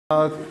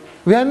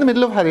We are in the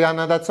middle of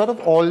Haryana. That sort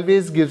of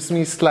always gives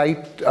me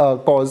slight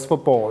cause for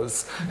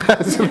pause. I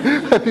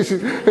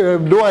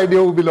have no idea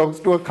who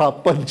belongs to a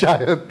Khap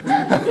Panchayat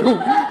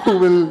who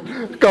will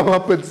come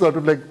up and sort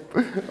of like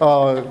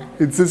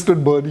insist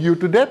on burning you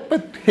to death.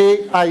 But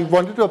hey, I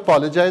wanted to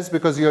apologize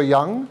because you're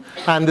young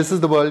and this is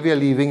the world we are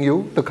leaving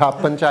you. The Khap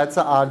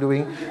Panchayats are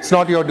doing. It's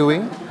not your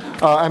doing.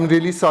 I'm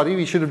really sorry.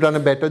 We should have done a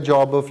better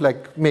job of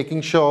like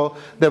making sure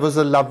there was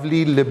a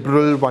lovely,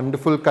 liberal,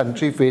 wonderful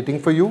country waiting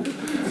for you.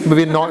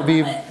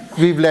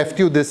 We've left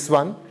you this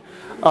one.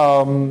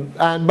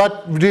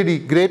 But really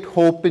great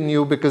hope in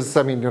you because,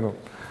 I mean, you know,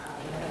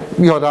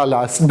 you're our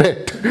last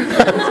bet.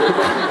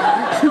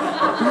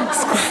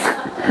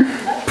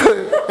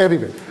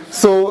 Anyway,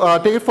 so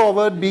take it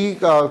forward, be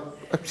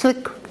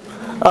sick.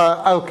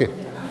 Okay,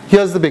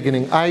 here's the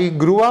beginning. I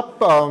grew up,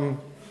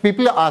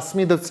 people ask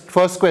me, the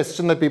first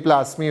question that people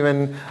ask me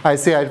when I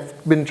say I've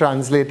been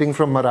translating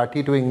from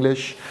Marathi to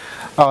English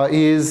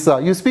is,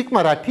 you speak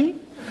Marathi?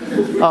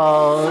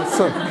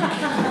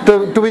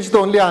 To which the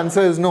only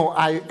answer is no,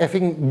 I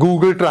effing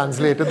Google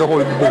translated the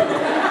whole book.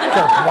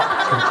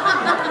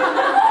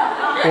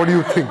 What do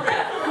you think?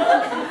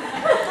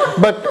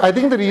 But I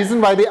think the reason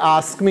why they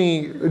ask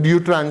me, do you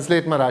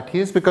translate Marathi,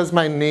 is because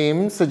my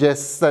name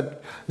suggests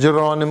that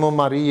Geronimo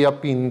Maria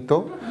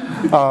Pinto.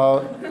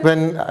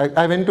 When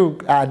I went to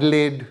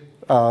Adelaide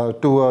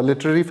to a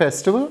literary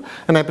festival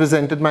and I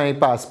presented my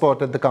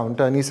passport at the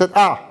counter and he said,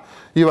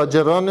 you are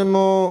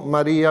Geronimo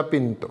Maria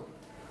Pinto.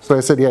 So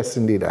I said, yes,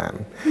 indeed I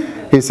am.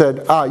 He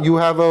said, you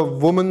have a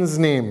woman's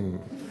name.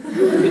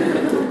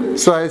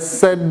 So I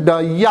said,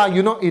 yeah,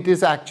 you know, it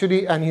is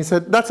actually, and he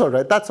said, that's all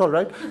right, that's all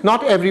right.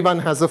 Not everyone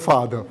has a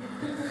father.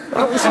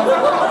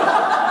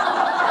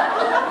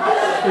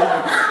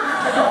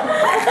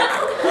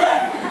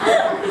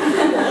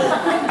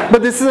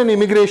 But this is an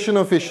immigration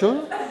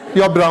official.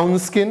 You're brown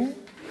skin.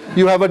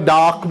 You have a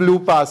dark blue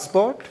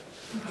passport,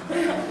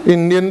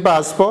 Indian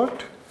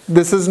passport.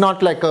 This is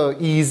not like a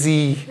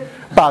easy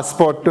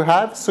passport to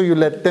have, so you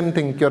let them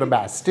think you're a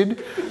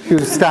bastard. You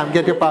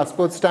get your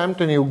passport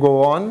stamped and you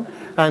go on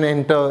and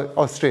enter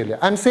Australia.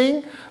 I'm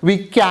saying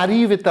we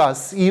carry with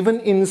us,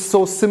 even in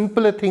so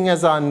simple a thing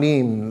as our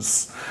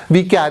names,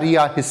 we carry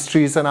our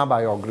histories and our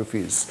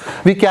biographies.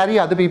 We carry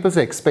other people's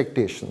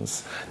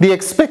expectations. The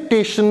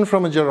expectation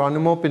from a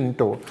Geronimo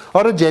Pinto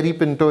or a Jerry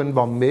Pinto in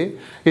Bombay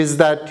is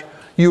that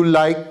you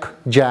like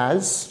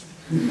jazz,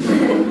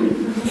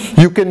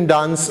 you can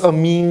dance a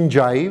mean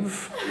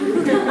jive,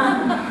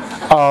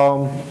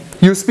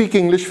 you speak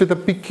English with a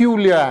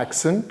peculiar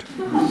accent,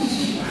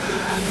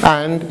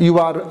 and you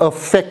are a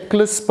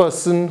feckless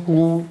person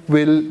who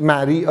will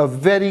marry a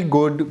very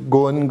good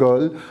Goan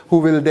girl who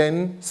will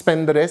then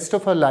spend the rest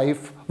of her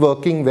life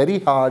working very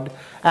hard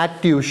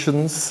at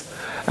tuitions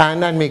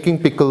and at making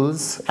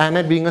pickles and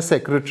at being a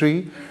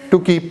secretary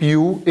to keep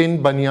you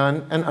in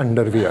banyan and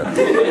underwear.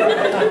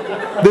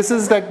 This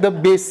is like the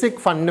basic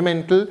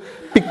fundamental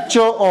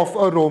picture of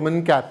a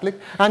Roman Catholic.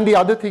 And the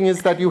other thing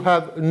is that you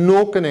have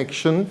no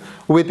connection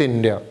with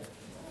India.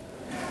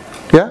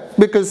 Yeah?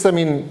 Because, I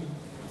mean,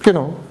 you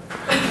know,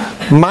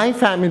 my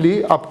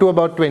family up to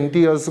about 20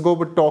 years ago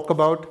would talk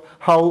about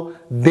how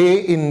they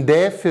in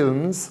their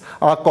films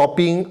are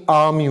copying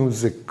our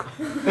music.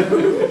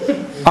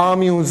 Our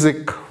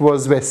music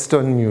was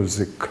Western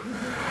music.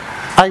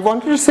 I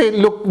wanted to say,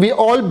 look, we're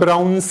all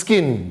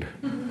brown-skinned.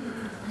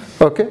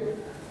 Okay?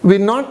 We're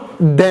not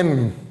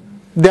them.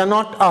 They're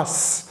not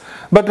us.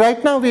 But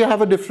right now we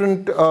have a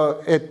different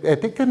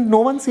ethic, and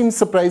no one seems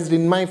surprised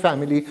in my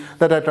family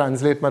that I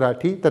translate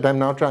Marathi, that I'm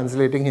now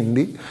translating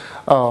Hindi,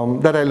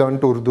 that I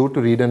learned Urdu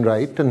to read and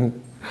write.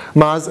 And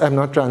Maz, I'm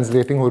not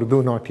translating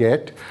Urdu, not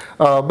yet.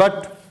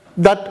 But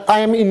that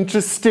I am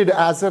interested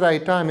as a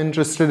writer, I'm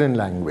interested in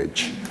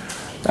language.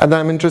 And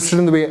I'm interested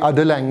in the way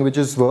other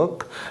languages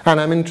work,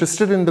 and I'm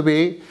interested in the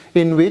way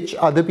in which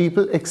other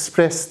people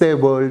express their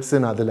worlds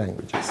in other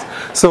languages.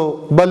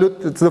 So,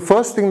 Balut, the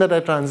first thing that I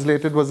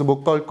translated was a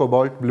book called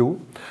Cobalt Blue.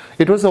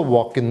 It was a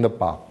walk in the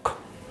park.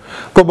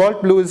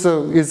 Cobalt Blue is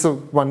a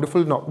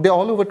wonderful novel. They're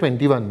all over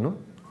 21, no?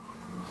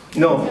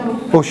 No.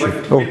 Oh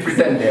shit. Oh. We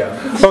pretend they are.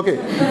 Okay.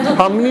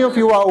 How many of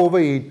you are over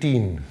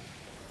 18?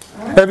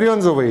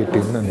 Everyone's over 18.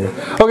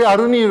 Okay,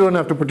 Aruni, you don't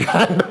have to put your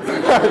hand up.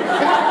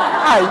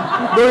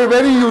 Though you're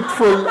very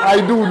youthful,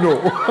 I do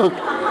know.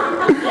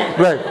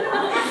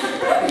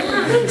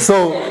 Right.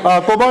 So,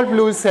 Cobalt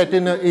Blue is set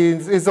in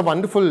is a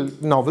wonderful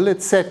novel.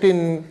 It's set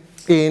in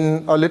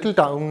a little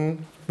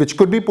town which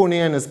could be Pune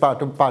and is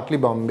partly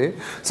Bombay.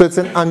 So it's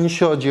an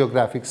unsure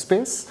geographic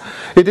space.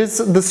 It is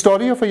the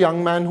story of a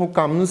young man who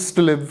comes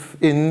to live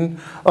in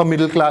a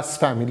middle-class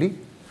family,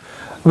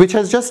 which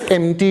has just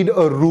emptied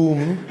a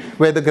room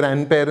where the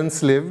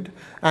grandparents lived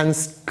and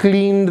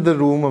cleaned the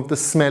room of the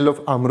smell of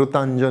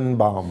Amrutanjan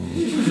balm.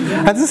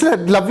 And this is a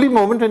lovely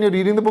moment when you're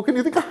reading the book and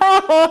you think, ha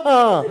ha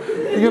ha.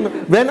 You know,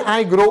 when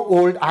I grow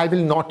old, I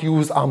will not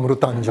use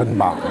Amrutanjan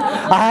balm.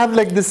 I have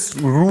like this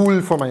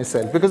rule for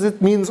myself because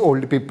it means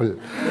old people.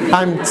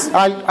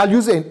 I'll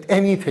use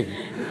anything.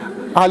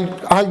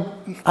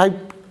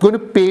 going to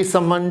pay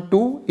someone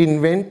to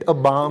invent a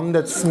balm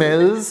that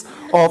smells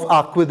of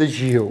Acqua di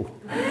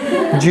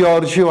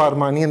Giorgio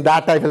Armani, and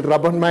that I will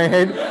rub on my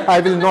head. I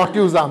will not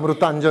use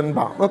Amrutanjan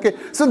balm. Okay,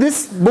 so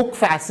this book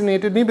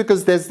fascinated me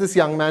because there's this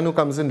young man who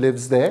comes and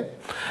lives there,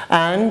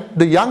 and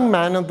the young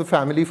man of the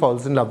family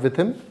falls in love with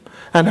him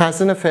and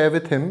has an affair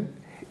with him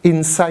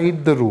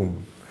inside the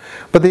room.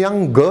 But the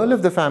young girl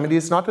of the family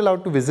is not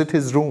allowed to visit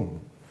his room,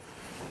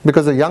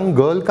 because a young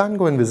girl can't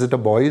go and visit a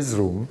boy's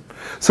room.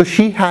 So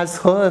she has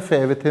her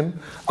affair with him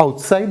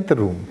outside the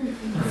room.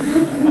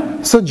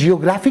 So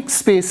geographic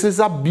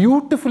spaces are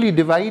beautifully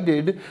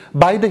divided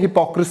by the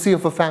hypocrisy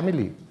of a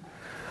family.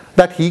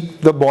 That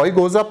the boy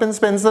goes up and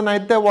spends the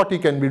night there, what he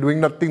can be doing?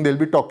 Nothing, they'll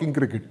be talking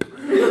cricket.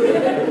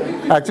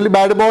 Actually,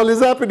 bad ball is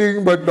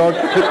happening, but not...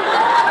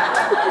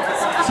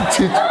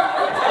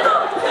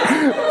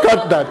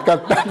 cut that.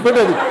 But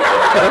anyway.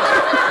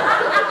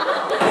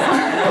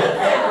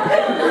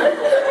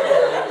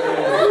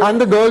 And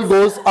the girl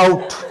goes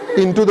out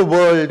into the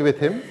world with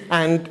him,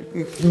 and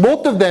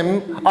both of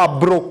them are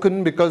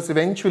broken because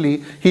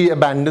eventually he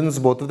abandons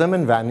both of them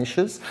and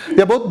vanishes.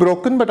 They're both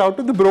broken, but out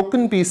of the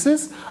broken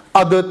pieces,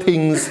 other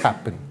things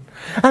happen.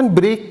 And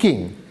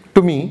breaking,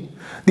 to me,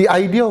 the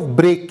idea of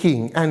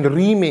breaking and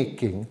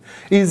remaking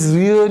is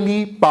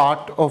really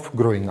part of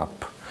growing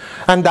up.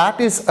 And that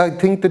is, I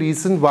think, the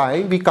reason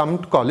why we come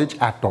to college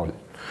at all.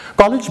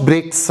 College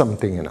breaks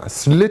something in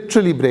us,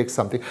 literally breaks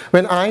something.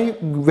 When I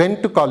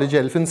went to college,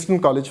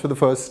 Elphinstone College, for the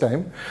first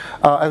time,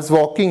 I was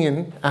walking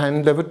in,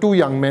 and there were two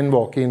young men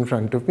walking in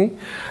front of me.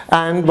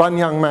 And one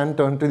young man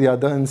turned to the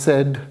other and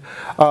said,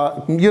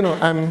 you know,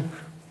 I'm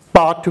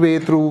part way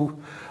through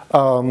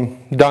through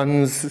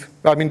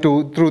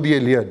the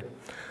Iliad.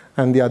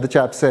 And the other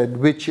chap said,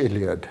 which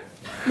Iliad?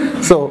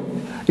 So,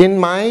 in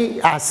my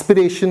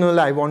aspirational,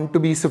 I want to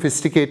be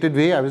sophisticated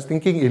way, I was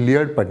thinking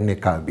Iliad padne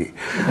ka bhi.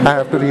 I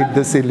have to read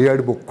this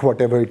Iliad book,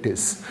 whatever it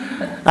is.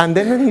 And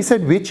then when he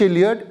said, which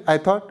Iliad? I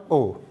thought,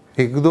 oh,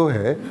 ek do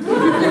hai.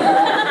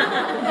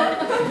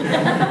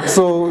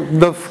 So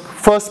the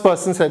first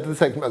person said to the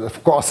second, well,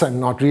 of course I'm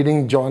not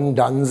reading John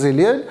Donne's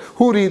Iliad.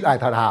 Who reads? I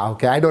thought,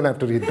 okay, I don't have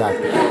to read that.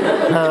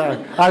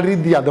 I'll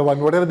read the other one,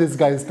 whatever this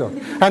guy's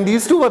talking. And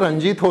these two were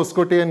Ranjit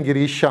Hoskote and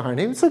Girish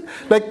Shahane. So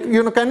like,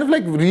 you know, kind of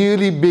like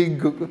really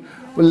big,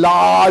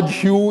 large,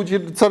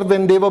 huge, sort of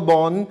when they were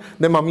born,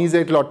 their mummies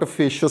ate a lot of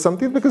fish or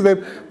something because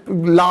they're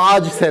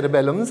large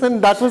cerebellums.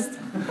 And that was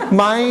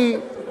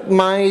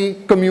my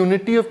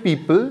community of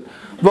people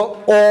were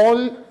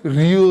all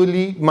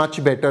really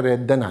much better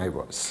read than I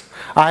was.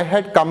 I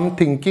had come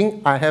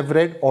thinking I have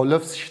read all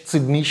of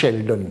Sidney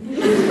Sheldon.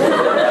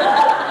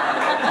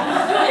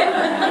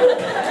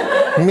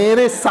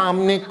 मेरे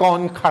सामने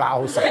कौन खड़ा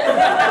हो सकता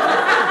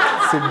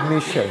है? Sidney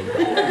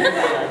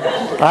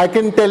Sheldon. I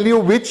can tell you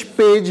which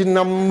page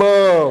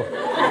number,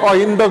 or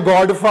in The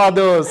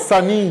Godfather,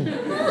 Sonny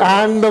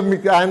and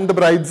the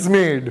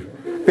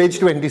Bridesmaid, page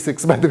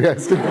 26, by the way. I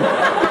still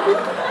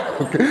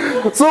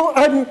okay. So,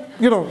 and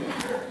you know,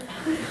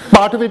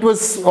 part of it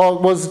was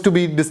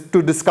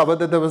to discover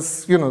that there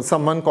was, you know,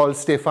 someone called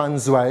Stefan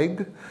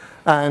Zweig,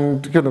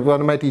 and you know,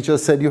 one of my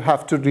teachers said you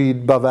have to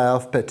read Bavai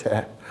of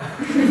Pétain.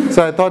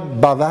 So I thought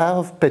Bavai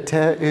of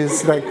Pétain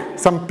is like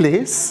some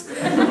place,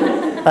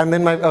 and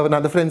then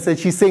another friend said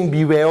she's saying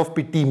beware of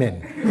pity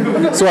men.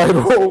 So I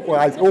wrote,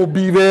 oh,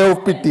 beware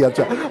of pity, but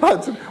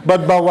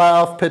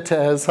Bavai of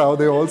Pétain is how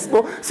they all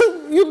spoke. So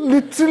you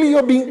literally,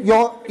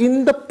 you're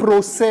in the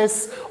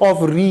process of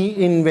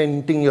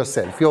reinventing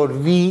yourself. You're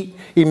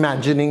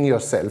reimagining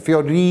yourself.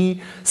 You're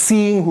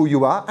re-seeing who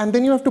you are, and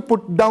then you have to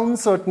put down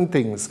certain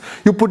things.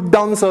 You put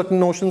down certain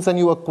notions and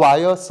you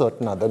acquire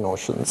certain other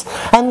notions.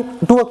 And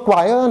to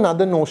acquire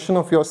another notion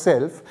of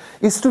yourself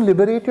is to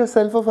liberate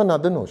yourself of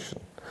another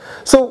notion.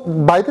 So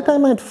by the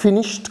time I had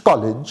finished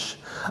college,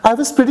 I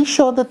was pretty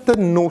sure that the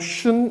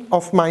notion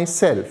of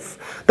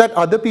myself that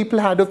other people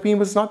had of me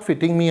was not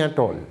fitting me at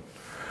all.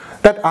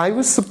 That I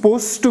was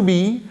supposed to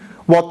be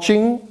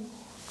watching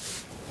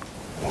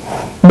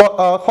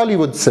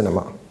Hollywood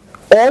cinema.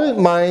 All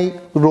my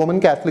Roman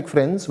Catholic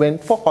friends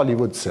went for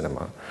Hollywood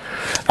cinema.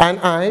 And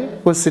I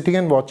was sitting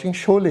and watching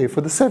Sholay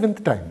for the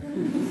 7th time.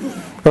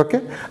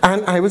 Okay?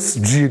 And I was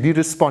really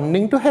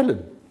responding to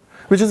Helen.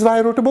 Which is why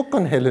I wrote a book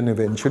on Helen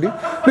eventually.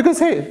 Because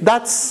hey,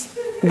 that's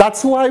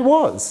who I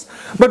was.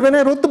 But when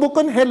I wrote the book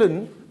on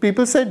Helen,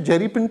 people said,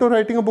 Jerry Pinto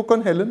writing a book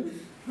on Helen?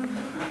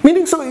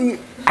 Meaning, so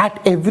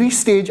at every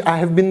stage, I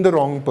have been the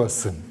wrong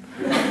person.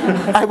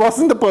 I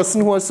wasn't the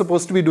person who was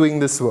supposed to be doing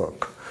this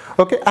work.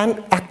 Okay,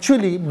 and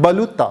actually,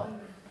 Baluta,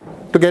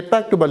 to get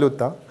back to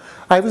Baluta,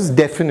 I was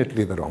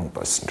definitely the wrong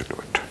person to do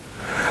it.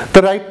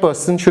 The right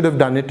person should have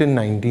done it in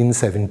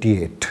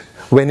 1978,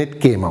 when it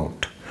came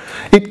out.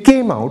 It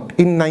came out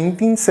in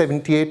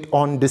 1978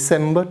 on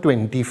December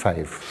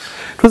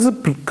 25. It was a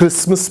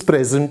Christmas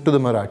present to the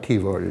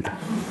Marathi world.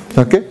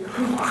 Okay?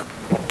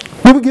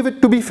 We would give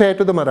it, to be fair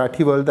to the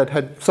Marathi world that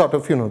had sort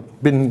of, you know,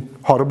 been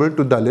horrible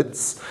to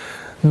Dalits.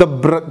 The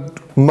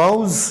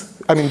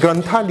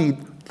Granthali,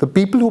 the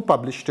people who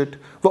published it,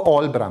 were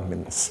all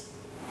Brahmins.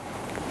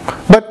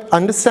 But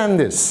understand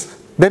this,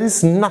 there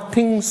is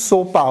nothing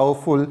so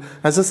powerful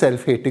as a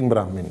self-hating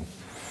Brahmin.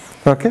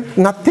 Okay?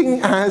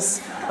 Nothing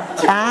as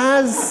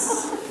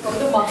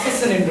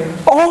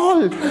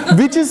all,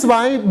 which is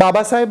why Baba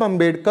Saheb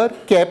Ambedkar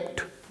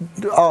kept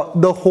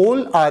the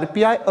whole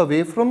RPI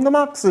away from the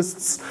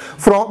Marxists,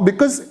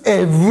 because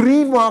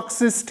every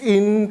Marxist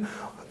in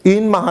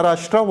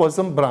Maharashtra was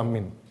a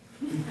Brahmin.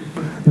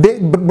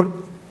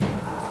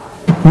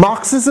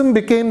 Marxism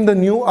became the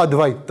new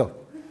Advaita.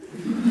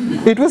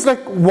 It was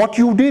like what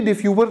you did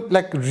if you were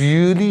like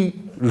really,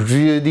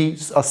 really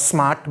a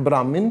smart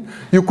Brahmin,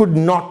 you could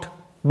not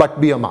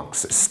but be a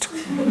Marxist.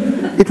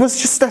 It was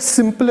just as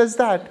simple as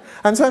that.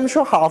 And so I'm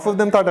sure half of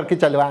them thought, okay,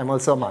 chalo, I'm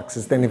also a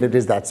Marxist. Then if it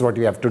is, that's what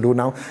we have to do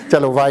now.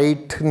 Chalo,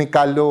 white,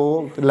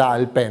 nikalo,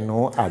 lal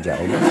peno, aa jao.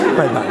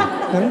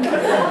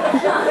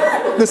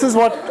 This is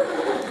what.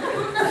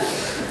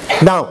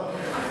 Now,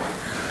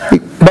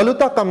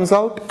 Baluta comes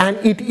out and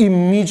it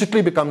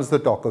immediately becomes the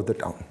talk of the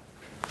town.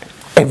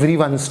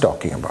 Everyone's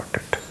talking about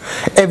it.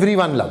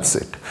 Everyone loves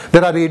it.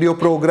 There are radio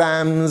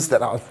programs,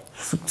 there are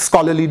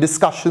scholarly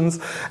discussions,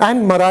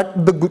 and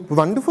the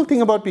wonderful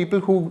thing about people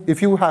who,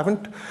 if you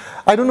haven't,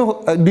 I don't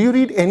know, do you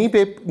read any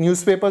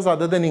newspapers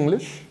other than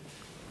English?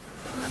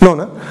 No,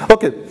 no?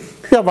 Okay.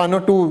 Yeah, one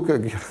or two.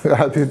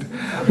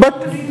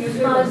 But,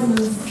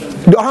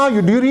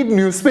 do you read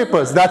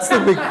newspapers? That's the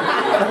big.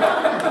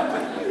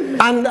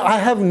 And I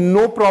have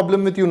no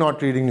problem with you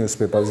not reading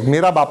newspapers.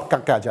 Mera baap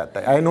ka kya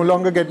jata hai? I no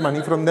longer get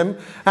money from them.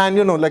 And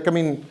you know, like, I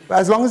mean,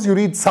 as long as you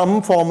read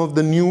some form of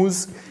the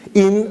news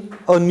in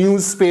a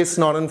news space,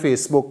 not on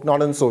Facebook,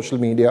 not on social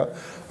media,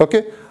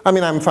 okay? I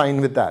mean, I'm fine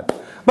with that.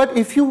 But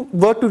if you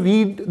were to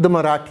read the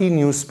Marathi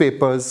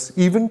newspapers,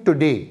 even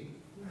today,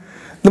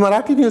 the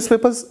Marathi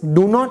newspapers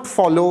do not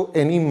follow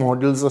any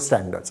models or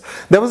standards.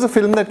 There was a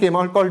film that came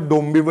out called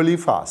Dombivli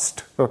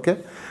Fast, okay?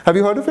 Have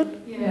you heard of it?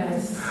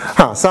 Yes.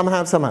 Some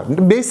have, some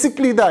haven't.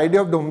 Basically, the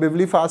idea of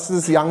Dombivli Fast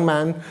is this young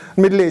man,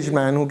 middle-aged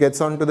man who gets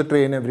onto the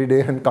train every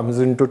day and comes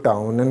into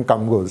town and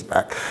goes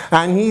back.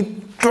 And he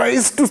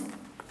tries to...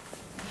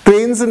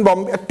 Trains in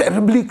Bombay are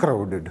terribly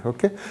crowded,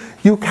 okay?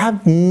 You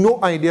have no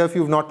idea if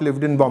you've not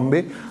lived in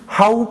Bombay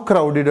how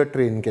crowded a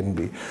train can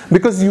be.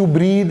 Because you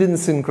breathe in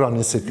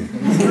synchronicity.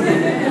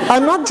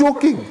 I'm not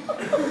joking.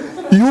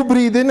 You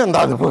breathe in and the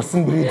other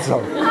person breathes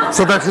out.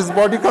 So that his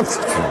body comes...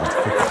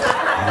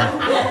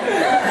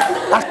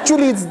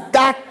 Actually, it's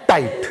that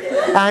tight.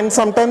 And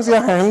sometimes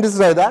your hand is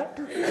like that.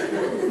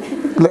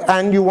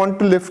 And you want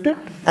to lift it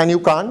and you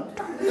can't.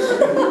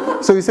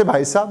 So you say,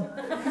 Bhai Sahab.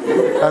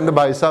 And the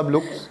Bhai Sahab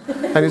looks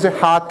and you say,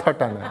 Haath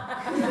hatana.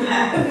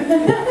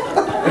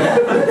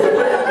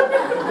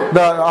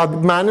 The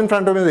man in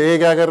front of me says, hey,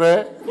 kya kar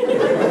raha hai?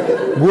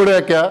 Good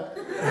hai kya?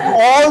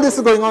 All this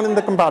is going on in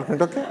the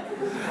compartment, okay?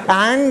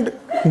 And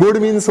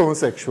good means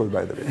homosexual,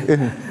 by the way.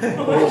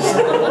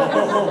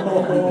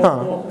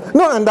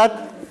 No, and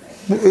that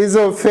is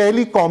a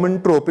fairly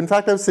common trope. In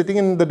fact, I was sitting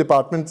in the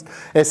department,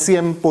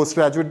 SCM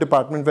postgraduate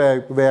department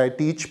where I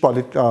teach,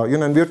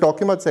 and we were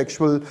talking about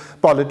sexual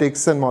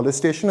politics and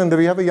molestation, and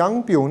we have a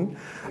young peon,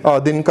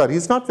 Dinkar.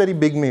 He's not very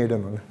big made,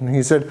 and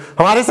he said,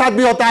 "Hamare saath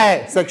bhi hota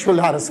hai sexual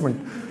harassment."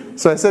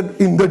 So I said,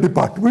 "In the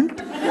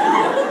department?"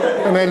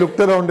 And I looked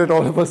around at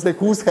all of us like,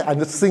 "Who's?" I'm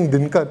just saying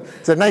Dinkar.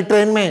 He said, "Nahi,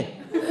 train mein."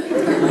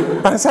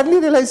 And I suddenly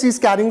realized he's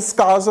carrying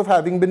scars of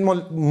having been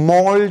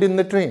mauled in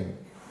the train.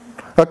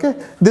 Okay,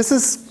 this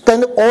is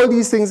kind of, all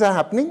these things are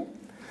happening.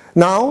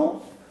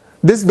 Now,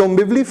 this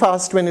Dombivli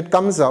Fast, when it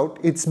comes out,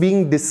 it's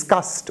being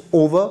discussed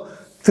over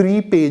 3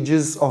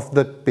 pages of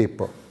the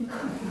paper.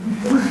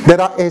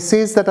 There are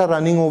essays that are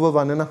running over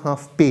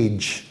 1.5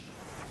 pages,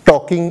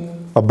 talking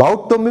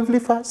about Dombivli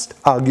Fast,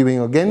 arguing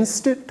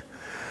against it.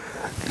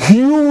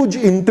 Huge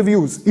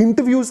interviews.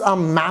 Interviews are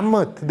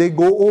mammoth. They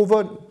go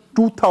over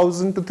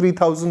 2,000 to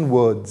 3,000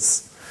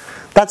 words.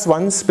 That's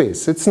one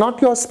space. It's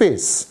not your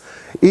space.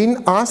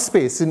 In our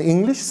space, in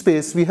English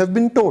space, we have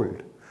been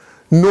told,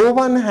 no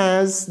one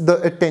has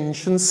the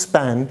attention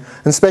span,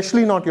 and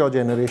especially not your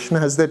generation,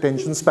 has the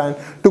attention span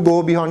to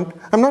go beyond.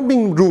 I'm not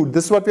being rude,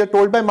 this is what we are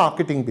told by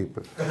marketing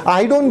people.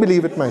 I don't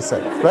believe it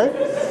myself, right?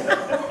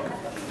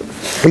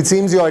 It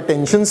seems your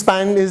attention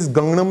span is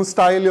Gangnam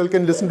Style, you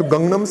can listen to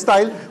Gangnam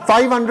Style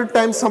 500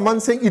 times, someone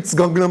saying it's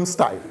Gangnam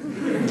Style.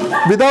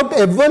 Without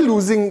ever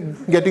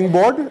getting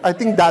bored, I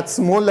think that's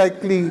more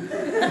likely.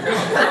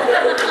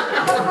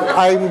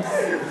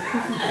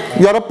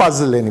 You're a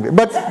puzzle anyway,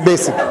 but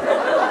basically,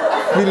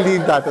 we'll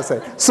leave that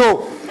aside.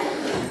 So,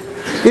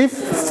 if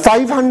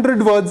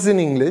 500 words in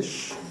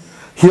English,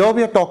 here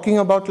we are talking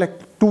about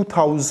like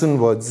 2,000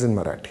 words in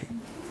Marathi,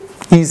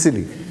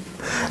 easily.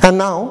 And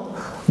now,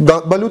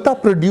 Baluta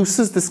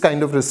produces this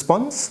kind of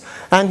response,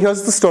 and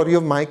here's the story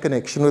of my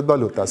connection with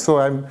Baluta. So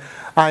a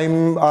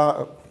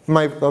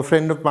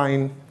friend of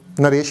mine,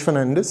 Naresh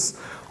Fernandez,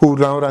 who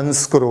now runs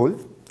Scroll,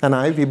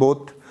 and we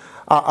both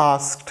are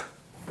asked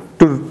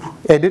to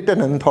edit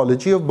an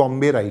anthology of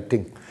Bombay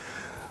writing.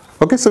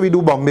 Okay, so we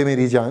do Bombay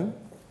Meri Jaan,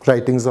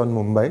 writings on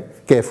Mumbai,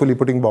 carefully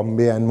putting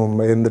Bombay and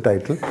Mumbai in the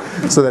title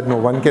so that no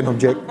one can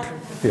object.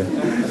 Yeah.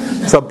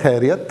 Sab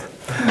khairiyat.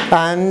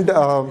 And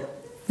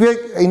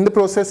we're in the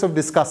process of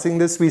discussing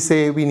this. We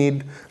say we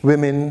need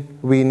women,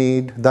 we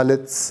need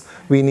Dalits,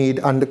 we need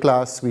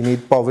underclass, we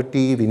need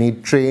poverty, we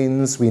need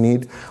trains, we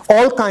need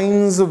all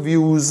kinds of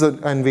views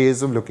and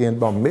ways of looking at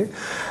Bombay.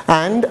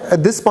 And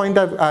at this point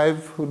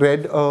I've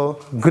read a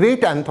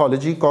great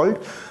anthology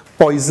called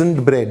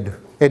Poisoned Bread,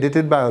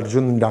 edited by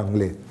Arjun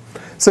Dangle.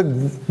 So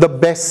the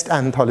best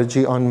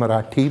anthology on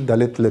Marathi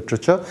Dalit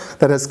literature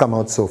that has come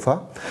out so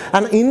far.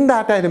 And in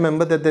that I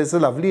remember that there's a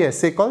lovely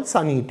essay called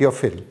Son, Eat Your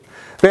Fill,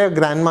 where a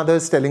grandmother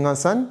is telling her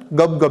son,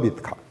 Gab gab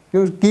it kha.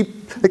 You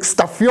keep, like,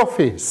 stuff your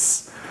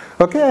face.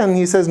 Okay, and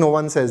he says, no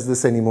one says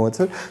this anymore.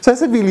 So I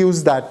said, we'll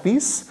use that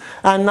piece.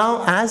 And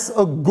now, as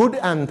a good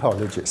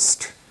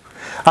anthologist,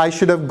 I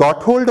should have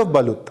got hold of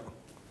Baluta.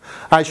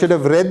 I should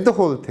have read the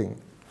whole thing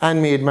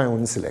and made my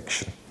own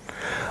selection.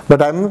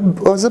 But I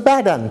was a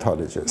bad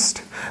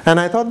anthologist. And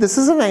I thought, this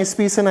is a nice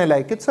piece and I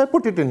like it, so I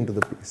put it into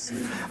the piece.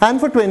 And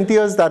for 20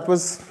 years, that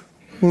was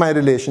my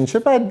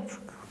relationship. I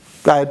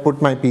had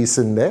put my piece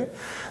in there.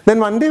 Then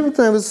one day,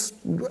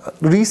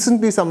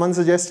 recently someone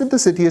suggested the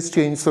city has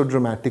changed so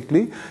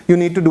dramatically. You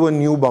need to do a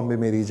new Bombay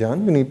Meri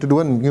Jaan. You need to do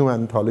a new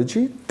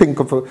anthology. Think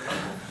of a...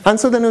 And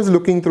so then I was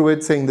looking through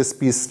it, saying this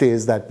piece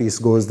stays, that piece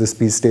goes, this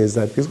piece stays,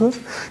 that piece goes.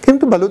 Came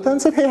to Baluta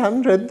and said, hey, I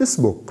haven't read this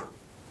book.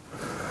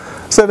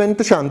 So I went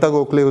to Shanta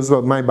Gokhale, who's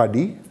my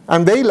buddy.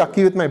 I'm very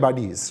lucky with my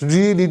buddies,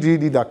 really,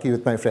 really lucky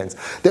with my friends.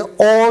 They're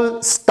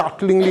all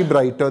startlingly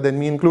brighter than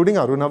me, including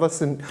Arunava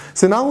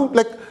Sinha,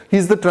 like,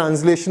 he's the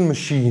translation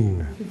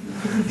machine.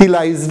 He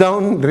lies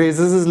down,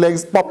 raises his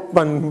legs, pop,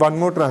 one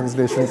more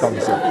translation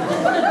comes in.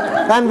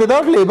 And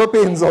without labor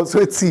pains also,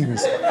 it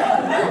seems.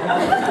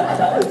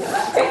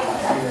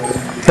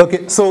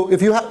 Okay, so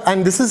if you have,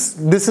 and this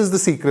is the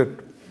secret,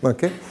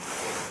 okay?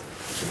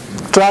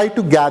 Try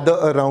to gather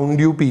around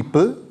you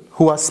people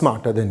who are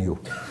smarter than you.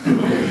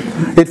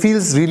 It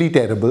feels really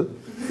terrible.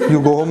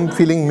 You go home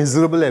feeling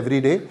miserable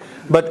every day,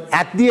 but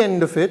at the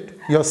end of it,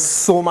 you're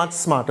so much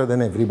smarter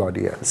than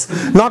everybody else.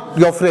 Not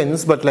your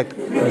friends, but like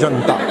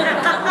Janta.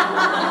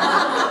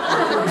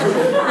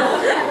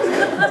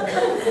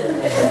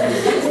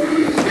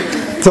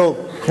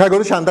 So I go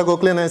to Shanta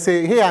Gokhale and I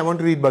say, hey, I want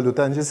to read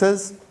Baluta. And she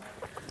says,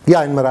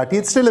 yeah, in Marathi,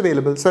 it's still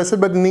available. So I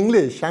said, but in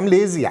English, I'm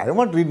lazy. I don't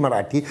want to read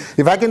Marathi.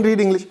 If I can read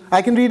English,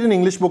 I can read an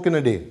English book in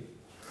a day.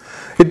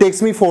 It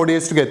takes me 4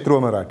 days to get through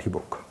a Marathi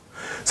book.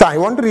 So I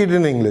want to read it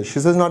in English. She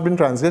says, not been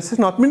translated. I said,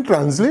 not been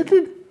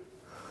translated?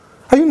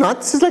 Are you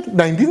nuts? It's like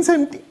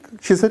 1970.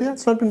 She said, yeah,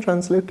 it's not been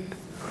translated.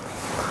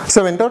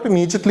 So I went out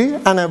immediately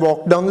and I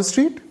walked down the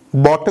street,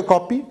 bought a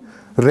copy,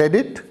 read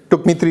it.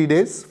 Took me 3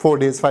 days, 4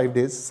 days, 5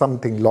 days,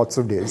 something, lots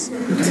of days.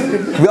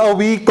 A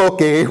week,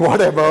 okay,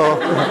 whatever.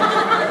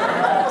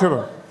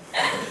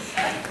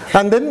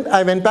 And then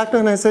I went back to her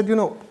and I said, you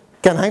know,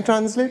 can I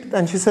translate?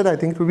 And she said, I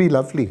think it would be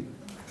lovely.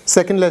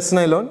 Second lesson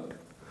I learned,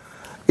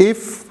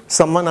 if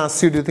someone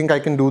asks you, do you think I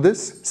can do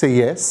this? Say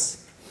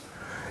yes.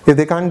 If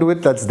they can't do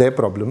it, that's their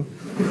problem.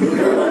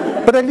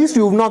 But at least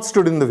you've not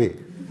stood in the way.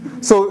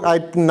 So I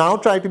now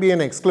try to be an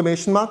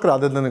exclamation mark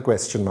rather than a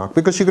question mark,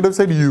 because she could have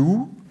said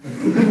you,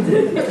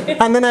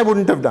 and then I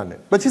wouldn't have done it.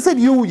 But she said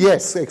you,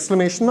 yes,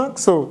 exclamation mark.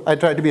 So I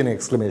try to be an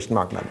exclamation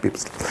mark, not people.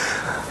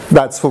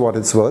 That's for what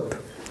it's worth.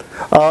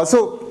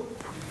 So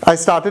I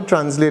started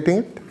translating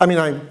it.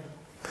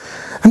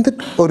 And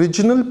the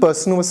original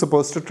person who was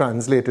supposed to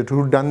translate it,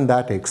 who'd done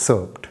that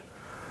excerpt,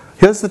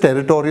 here's the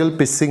territorial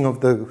pissing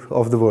of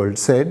the world,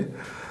 said,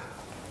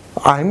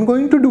 I'm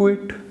going to do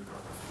it.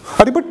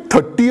 But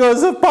 30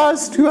 years have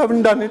passed, you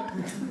haven't done it.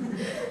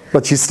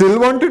 But she still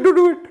wanted to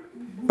do it.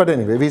 But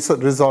anyway, we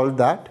resolved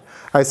that.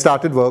 I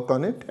started work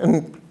on it.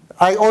 And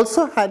I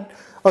also had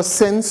a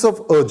sense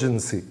of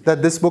urgency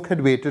that this book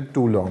had waited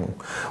too long.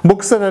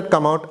 Books that had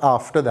come out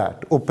after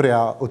that,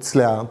 Upriya,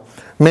 Utslya,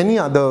 many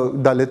other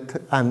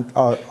Dalit and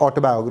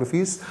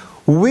autobiographies,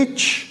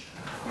 which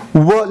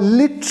were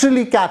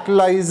literally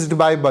catalyzed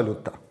by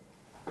Baluta.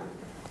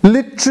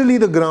 Literally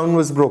the ground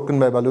was broken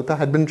by Baluta,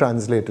 had been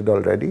translated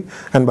already,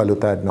 and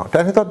Baluta had not.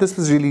 And I thought this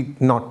was really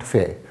not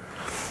fair.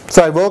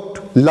 So I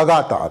worked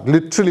lagatar,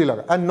 literally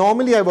lagatar. And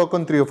normally I work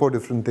on 3 or 4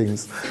 different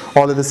things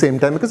all at the same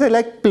time because I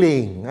like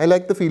playing. I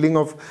like the feeling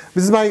of,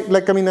 this is my,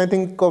 I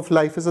think of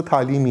life as a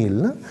thali meal.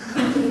 No?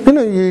 You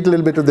know, you eat a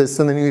little bit of this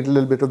and then you eat a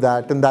little bit of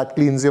that and that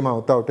cleans your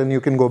mouth out and you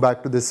can go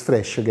back to this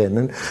fresh again.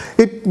 And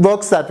it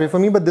works that way for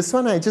me, but this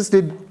one I just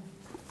did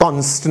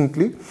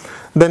constantly.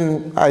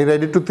 Then I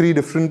read it to 3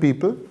 different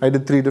people. I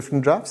did 3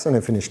 different drafts and I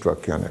finished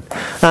working on it.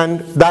 And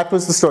that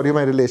was the story of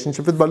my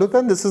relationship with Baluta.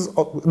 And this is,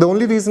 the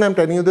only reason I'm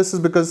telling you this is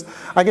because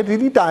I get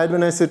really tired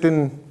when I sit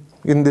in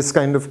this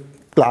kind of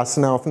class,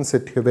 and I often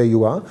sit here where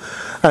you are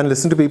and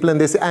listen to people and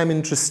they say, I'm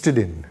interested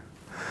in.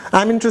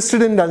 I'm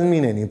interested in doesn't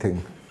mean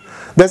anything.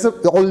 There's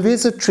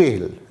always a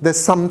trail. There's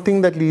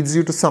something that leads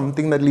you to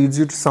something, that leads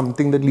you to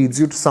something, that leads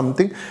you to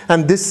something.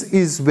 And this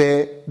is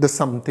where the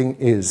something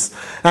is.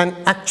 And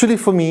actually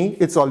for me,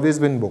 it's always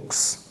been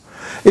books.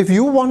 If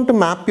you want to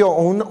map your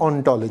own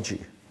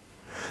ontology,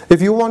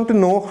 if you want to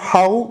know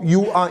how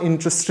you are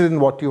interested in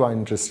what you are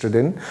interested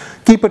in,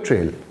 keep a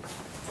trail.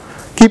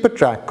 Keep a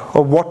track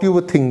of what you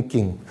were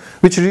thinking,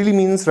 which really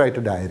means write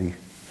a diary.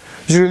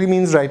 Which really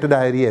means write a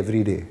diary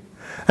every day.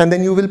 And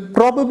then you will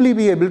probably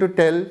be able to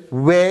tell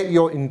where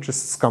your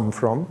interests come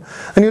from.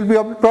 And you'll be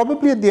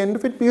probably at the end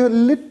of it be a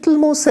little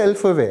more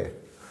self-aware.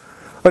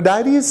 A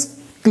diary is,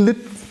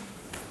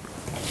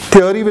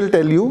 theory will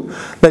tell you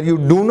that you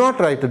do not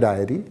write a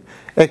diary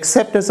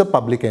except as a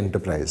public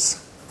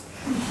enterprise.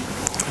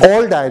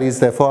 All diaries,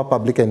 therefore, are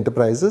public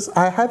enterprises.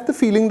 I have the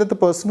feeling that the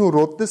person who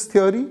wrote this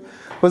theory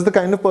was the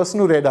kind of person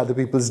who read other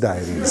people's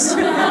diaries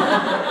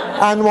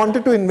and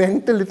wanted to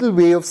invent a little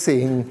way of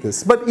saying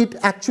this. But it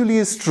actually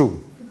is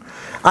true.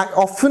 I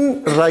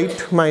often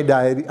write my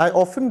diary, I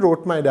often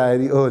wrote my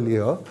diary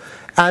earlier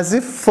as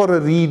if for a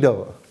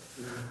reader,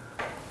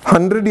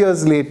 100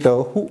 years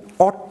later, who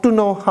ought to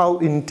know how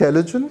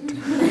intelligent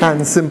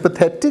and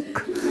sympathetic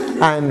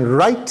and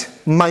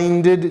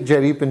right-minded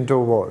Jerry Pinto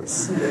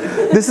was.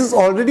 This is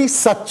already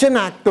such an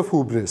act of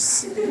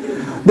hubris.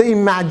 The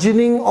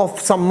imagining of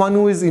someone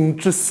who is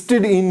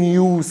interested in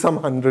you some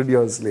 100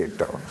 years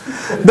later.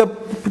 The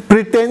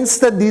pretense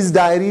that these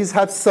diaries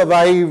have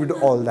survived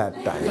all that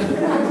time.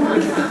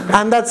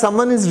 And that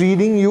someone is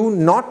reading you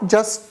not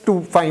just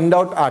to find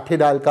out aathe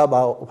dal ka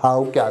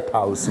how kya tha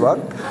us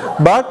waqt,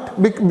 but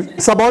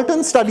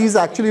subaltern studies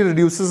actually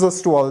reduces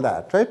us to all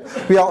that, right?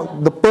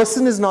 The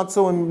person is not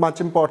so much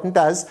important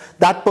as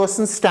that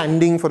person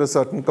standing for a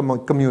certain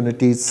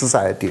community,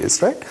 society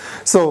is, right?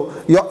 So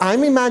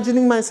I'm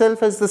imagining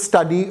myself as the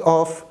study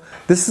of,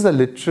 this is a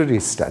literary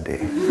study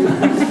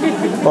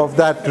of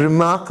that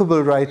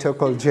remarkable writer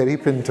called Jerry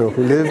Pinto,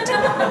 who lived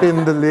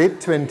in the late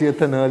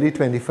 20th and early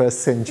 21st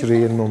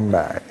century in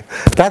Mumbai.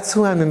 That's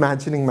who I'm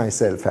imagining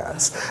myself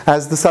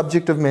as the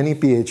subject of many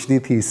PhD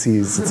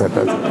theses,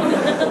 etc.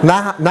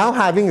 Now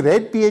having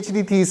read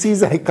PhD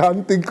theses, I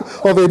can't think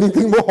of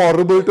anything more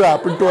horrible to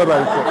happen to a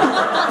writer.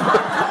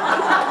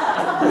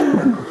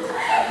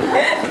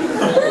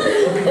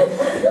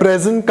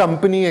 Present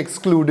company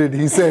excluded,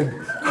 he said,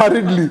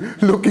 hurriedly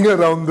looking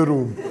around the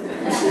room.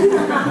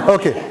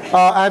 Okay,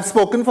 I've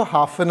spoken for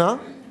half an hour.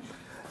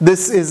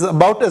 This is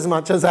about as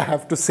much as I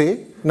have to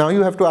say. Now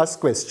you have to ask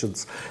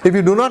questions. If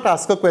you do not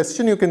ask a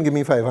question, you can give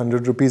me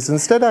 500 rupees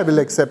instead. I will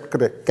accept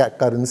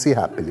currency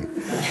happily.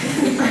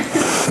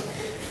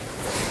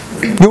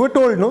 You were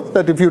told, no,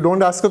 that if you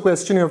don't ask a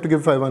question, you have to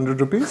give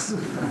 500 rupees?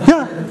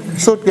 Yeah,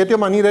 so get your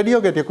money ready or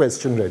get your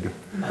question ready.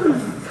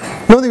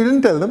 No, you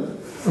didn't tell them?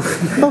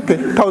 Okay,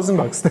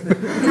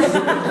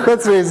 $1,000.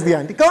 Let's raise the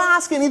ante. Come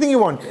ask anything you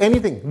want,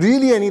 anything,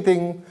 really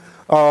anything.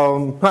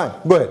 Hi,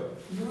 go ahead.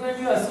 You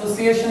and your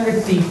association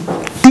with tea.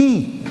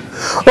 Tea.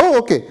 Oh,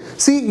 okay.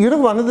 See, you know,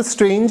 one of the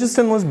strangest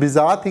and most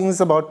bizarre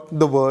things about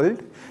the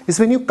world is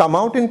when you come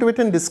out into it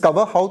and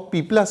discover how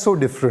people are so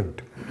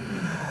different.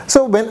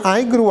 So when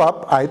I grew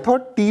up, I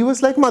thought tea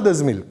was like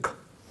mother's milk.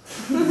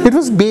 It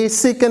was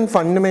basic and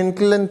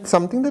fundamental and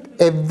something that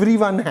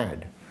everyone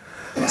had.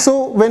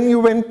 So when you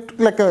went,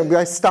 when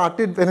I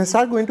started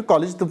going to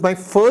college, my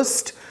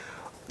first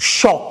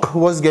shock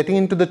was getting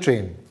into the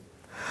train.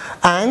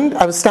 And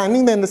I was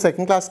standing there in the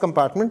second class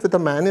compartment with a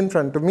man in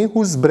front of me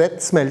whose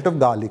breath smelt of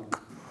garlic.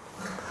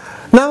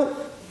 Now,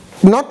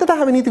 not that I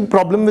have anything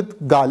problem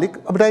with garlic,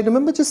 but I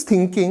remember just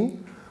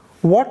thinking,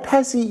 what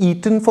has he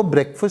eaten for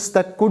breakfast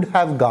that could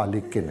have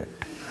garlic in it?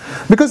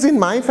 Because in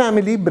my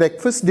family,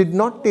 breakfast did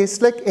not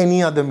taste like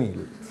any other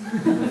meal.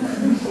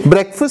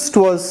 Breakfast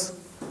was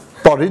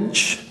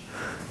porridge,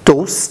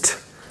 toast,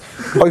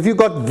 or if you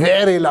got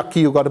very lucky,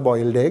 you got a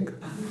boiled egg,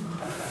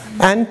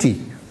 and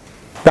tea.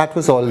 That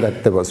was all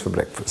that there was for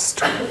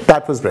breakfast.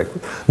 That was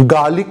breakfast.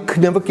 Garlic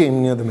never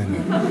came near the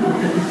menu.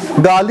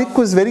 Garlic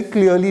was very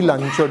clearly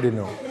lunch or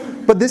dinner.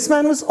 But this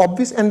man was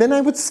obvious, and then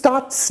I would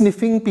start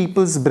sniffing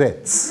people's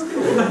breaths.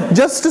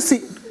 Just to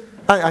see.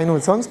 I know,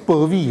 it sounds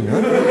pervy, you know?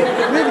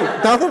 Really,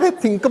 now that I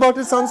think about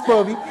it, it sounds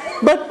pervy.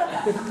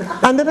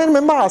 And then I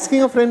remember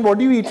asking a friend, what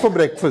do you eat for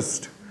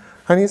breakfast?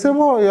 And he said,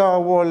 oh yeah,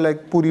 well,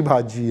 like puri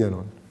bhaji and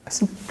all. I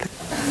said,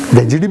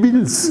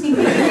 vegetables?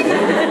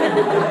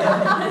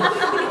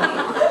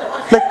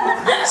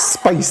 Like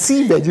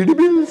spicy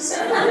vegetables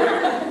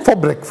for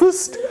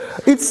breakfast?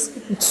 It's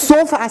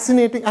so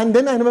fascinating. And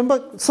then I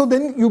remember, so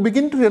then you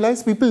begin to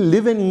realize people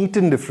live and eat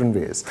in different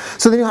ways.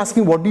 So then you're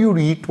asking, what do you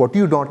eat? What do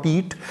you not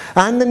eat?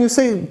 And then you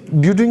say,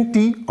 do you drink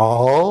tea?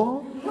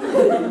 Oh.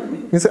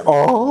 You say,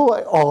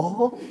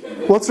 oh.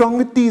 What's wrong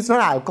with tea? It's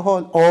not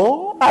alcohol.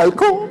 Oh,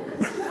 alcohol.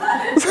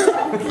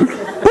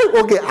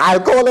 Okay,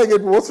 alcohol I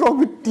get. What's wrong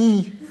with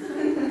tea?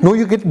 No,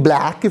 you get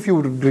black if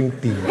you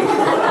drink tea.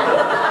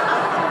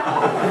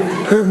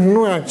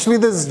 No, actually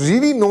there's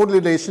really no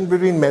relation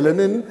between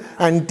melanin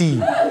and tea.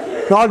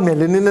 Not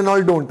melanin and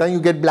all don't.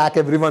 You get black,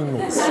 everyone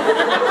knows.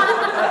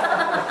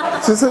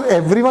 So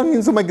everyone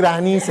means so my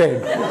granny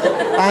said.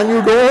 And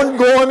you don't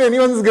go on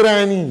anyone's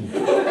granny.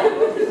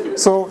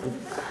 So,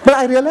 but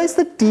I realized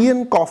that tea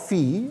and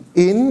coffee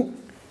in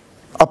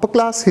upper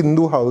class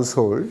Hindu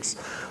households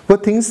were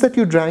things that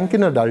you drank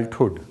in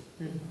adulthood.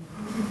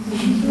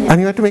 And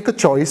you had to make a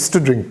choice to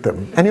drink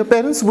them. And your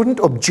parents wouldn't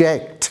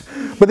object,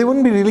 but they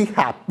wouldn't be really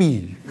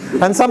happy.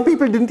 And some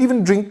people didn't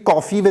even drink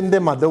coffee when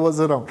their mother was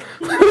around.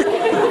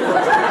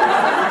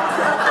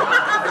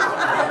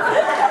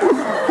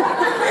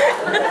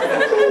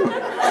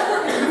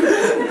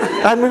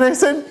 And when I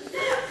said,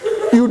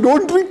 you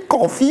don't drink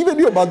coffee when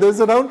your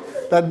mother's around,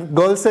 that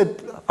girl said,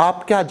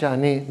 "Aap kya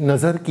jane,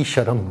 nazar ki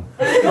sharam."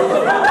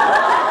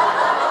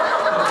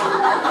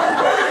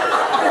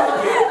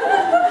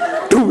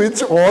 To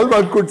which all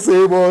one could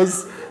say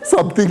was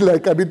something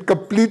like, I mean,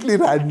 completely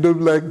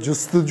random, like,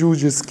 "Justaju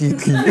jiski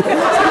thi."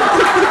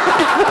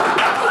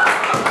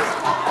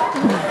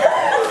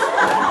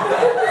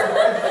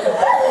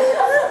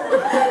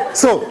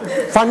 So,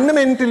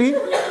 fundamentally,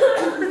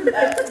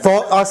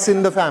 for us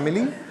in the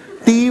family,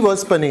 tea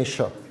was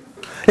Panesha.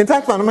 In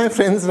fact, one of my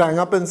friends rang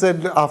up and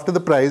said, after the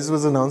prize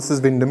was announced, this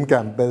Wyndham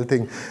Campbell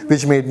thing,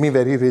 which made me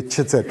very rich,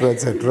 etc.,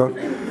 etc.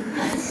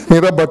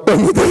 Mera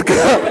button udhar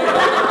gaya.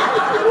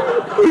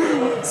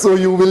 So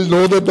you will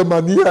know that the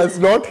money has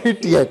not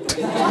hit yet.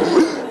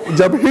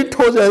 Jab hit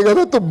ho jayega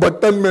na, to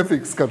button mein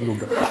fix kar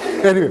lunga.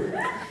 Anyway,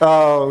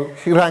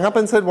 he rang up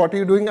and said, "What are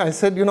you doing?" I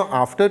said, you know,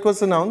 after it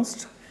was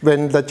announced,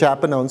 when the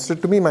chap announced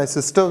it to me, my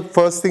sister,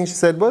 first thing she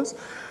said was,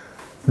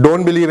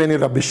 "Don't believe any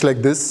rubbish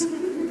like this.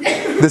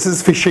 This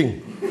is phishing.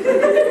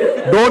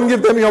 Don't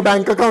give them your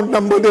bank account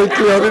number, they'll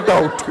clear it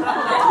out."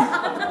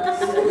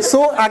 So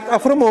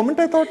for a moment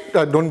I thought,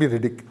 don't be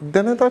ridiculous.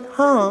 Then I thought,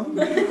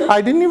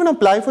 I didn't even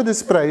apply for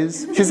this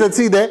prize. She said,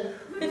 "See there,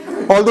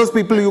 all those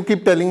people you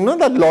keep telling, no,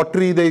 that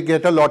lottery, they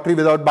get a lottery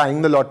without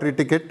buying the lottery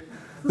ticket.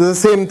 This is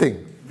the same thing."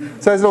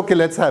 So I said, "Okay,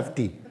 let's have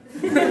tea."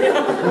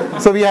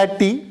 So we had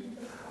tea.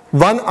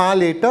 1 hour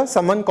later,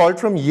 someone called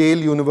from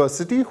Yale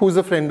University, who's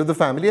a friend of the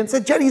family, and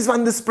said, "Jerry's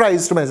won this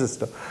prize," to my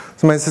sister.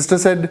 So my sister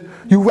said,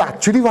 "You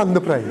actually won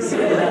the prize."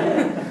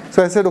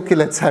 So I said, "Okay,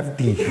 let's have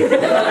tea."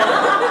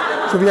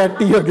 So we had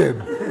tea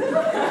again.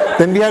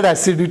 Then we had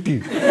acidity.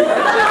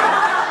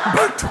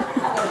 But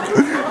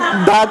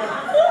that,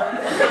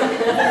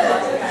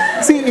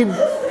 see, in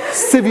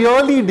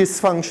severely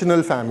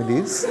dysfunctional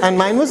families, and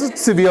mine was a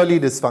severely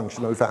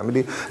dysfunctional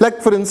family.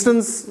 Like, for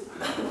instance,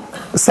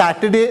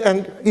 Saturday,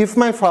 and if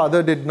my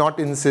father did not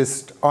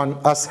insist on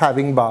us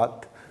having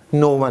bath,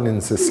 no one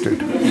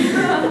insisted.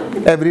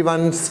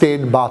 Everyone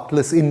stayed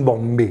bathless in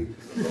Bombay.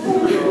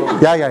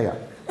 Yeah.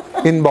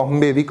 In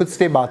Bombay, we could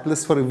stay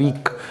bathless for a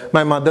week.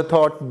 My mother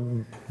thought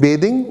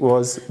bathing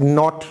was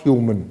not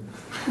human.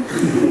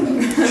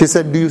 She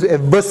said, "Do you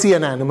ever see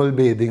an animal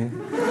bathing?"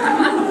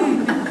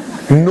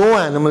 No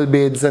animal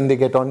bathes and they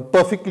get on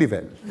perfectly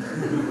well.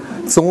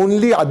 It's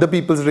only other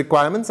people's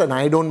requirements, and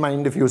I don't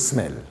mind if you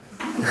smell.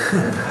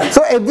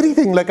 So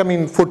everything, like, I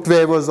mean,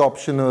 footwear was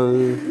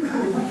optional,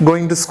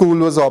 going to school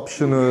was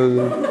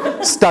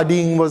optional,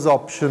 studying was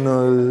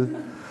optional,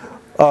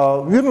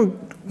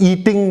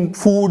 eating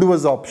food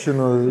was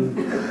optional,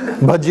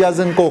 bhajiyas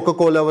and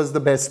Coca-Cola was the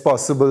best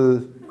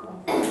possible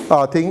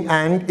thing,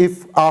 and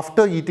if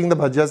after eating the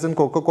bhajiyas and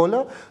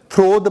Coca-Cola,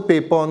 throw the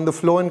paper on the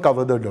floor and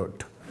cover the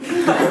dirt.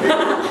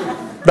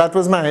 That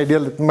was my idea,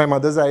 my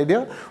mother's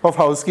idea of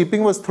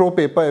housekeeping was throw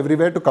paper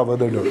everywhere to cover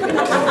the dirt.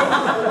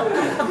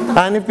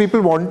 And if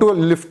people want to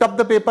lift up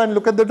the paper and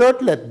look at the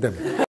dirt, let them.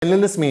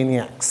 Cleanliness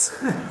maniacs.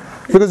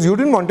 Because you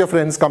didn't want your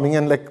friends coming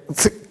and like...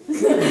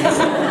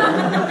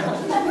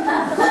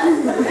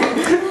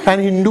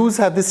 And Hindus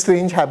have this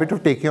strange habit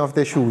of taking off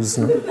their shoes,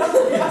 no?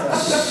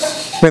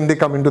 When they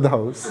come into the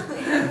house.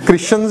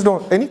 Christians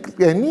don't.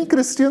 Any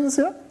Christians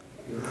here?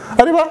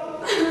 Arey wah!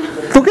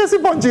 Tu kaise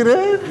pahunchi re?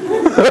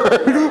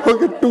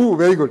 Okay, 2.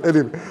 Very good.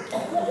 Anyway.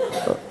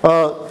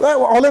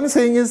 All I'm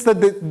saying is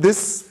that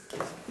this...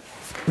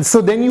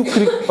 So then you...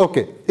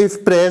 Okay,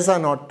 if prayers are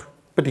not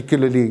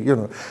particularly,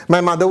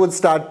 my mother would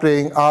start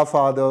praying, "Our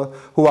Father,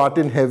 who art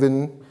in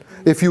heaven,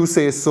 if you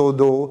say so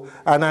though,"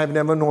 and I've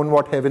never known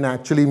what heaven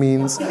actually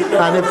means.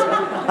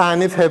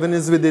 And if heaven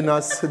is within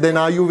us, then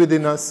are you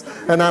within us?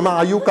 And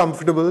are you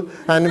comfortable?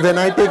 And when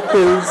I take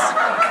pills,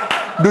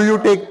 do you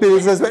take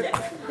pills as well?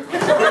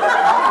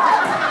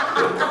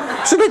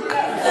 Shubik,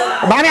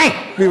 Bani,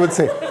 we would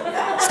say.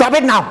 Stop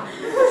it now.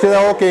 She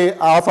said, "Okay,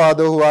 our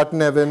Father who art in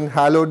heaven,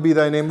 hallowed be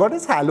thy name." What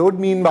does hallowed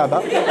mean,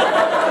 Baba?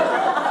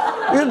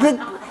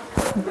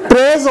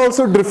 Prayers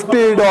also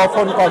drifted off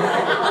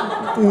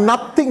on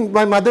nothing.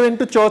 My mother went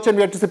to church and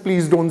we had to say,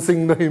 "Please don't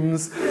sing the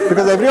hymns,"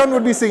 because everyone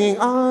would be singing,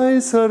 "I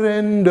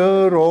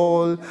surrender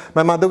all."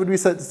 My mother would be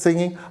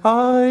singing,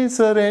 "I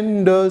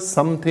surrender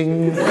something.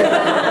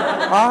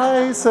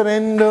 I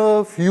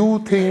surrender few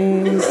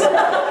things.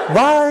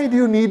 Why do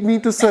you need me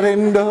to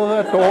surrender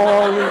at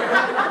all?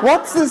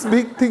 What's this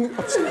big thing?"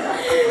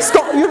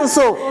 Stop,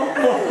 so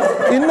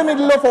in the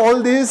middle of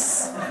all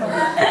this,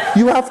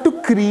 you have to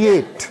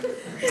create.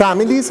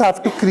 Families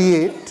have to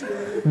create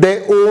their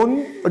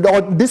own,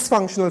 or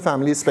dysfunctional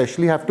families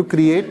especially have to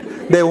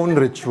create their own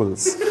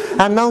rituals.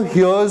 And now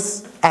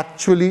here's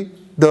actually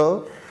the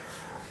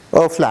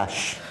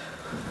flash.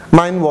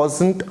 Mine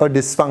wasn't a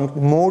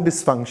more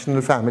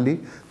dysfunctional family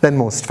than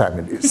most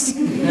families.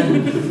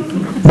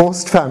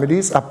 Most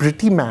families are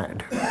pretty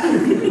mad.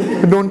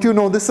 Don't you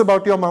know this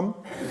about your mom?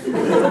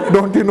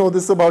 Don't you know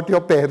this about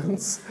your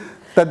parents?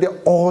 That they're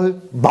all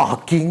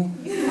barking,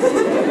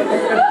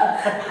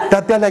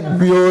 that they're like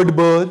weird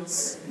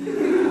birds.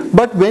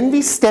 But when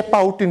we step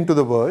out into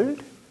the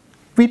world,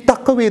 we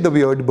tuck away the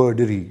weird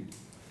birdery.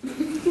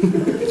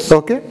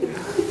 Okay?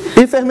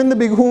 If I'm in the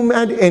big room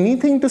and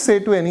anything to say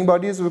to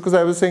anybody is because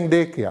I was saying,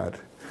 Dekh yaar,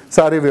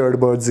 sare weird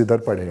birds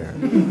idhar pade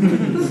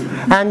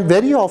hain. And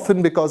very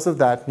often because of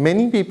that,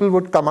 many people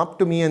would come up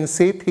to me and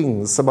say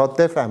things about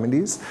their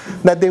families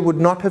that they would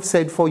not have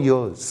said for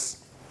years.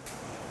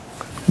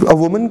 A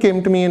woman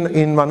came to me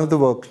in one of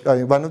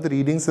the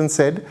readings and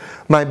said,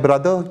 my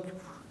brother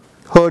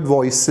heard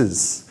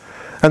voices.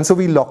 And so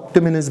we locked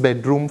him in his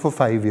bedroom for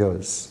 5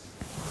 years.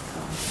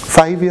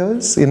 5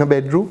 years in a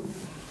bedroom?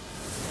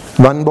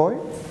 One boy?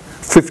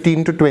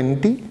 15 to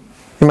 20?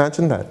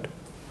 Imagine that.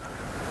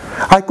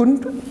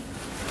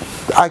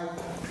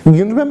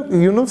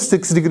 You know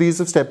 6 degrees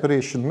of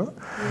separation, no?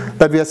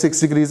 That we are 6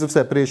 degrees of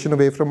separation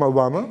away from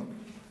Obama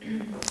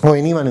or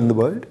anyone in the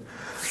world.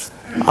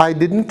 I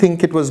didn't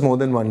think it was more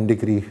than 1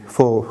 degree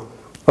for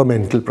a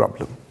mental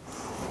problem.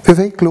 We're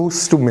very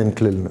close to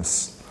mental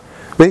illness,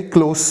 very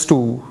close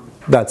to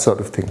that sort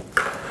of thing.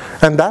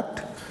 And that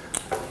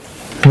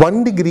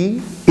 1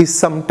 degree is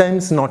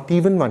sometimes not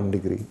even 1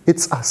 degree,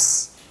 it's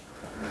us.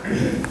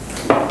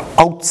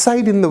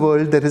 Outside in the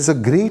world, there is a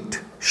great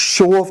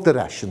show of the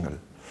rational.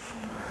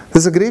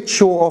 There's a great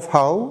show of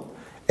how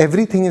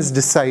everything is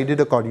decided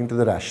according to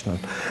the rational.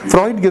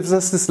 Freud gives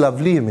us this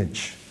lovely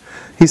image.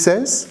 He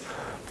says,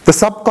 the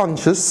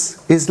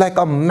subconscious is like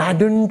a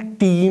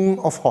maddened team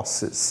of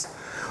horses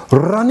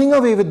running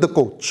away with the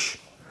coach,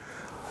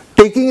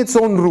 taking its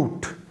own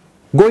route,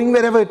 going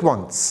wherever it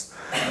wants.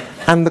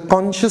 And the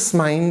conscious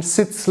mind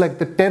sits like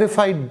the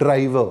terrified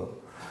driver,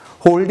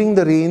 holding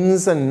the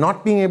reins and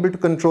not being able to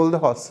control the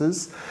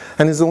horses.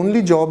 And his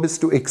only job is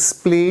to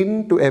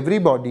explain to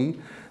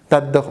everybody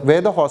that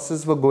where the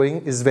horses were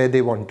going is where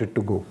they wanted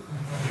to go.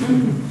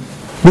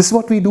 This is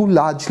what we do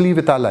largely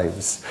with our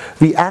lives.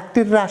 We act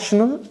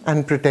irrational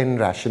and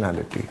pretend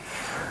rationality.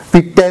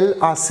 We tell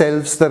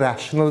ourselves the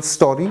rational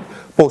story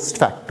post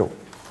facto,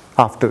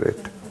 after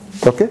it.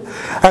 Okay?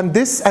 And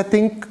this, I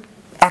think,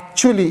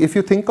 actually, if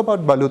you think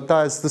about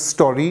Baluta as the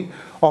story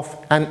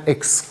of an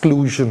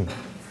exclusion,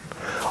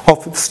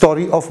 of the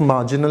story of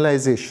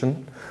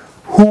marginalization,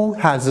 who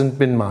hasn't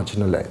been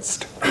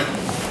marginalized?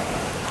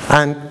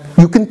 And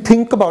you can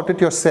think about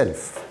it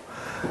yourself.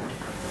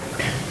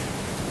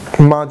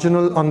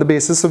 Marginal on the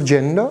basis of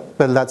gender,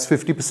 well, that's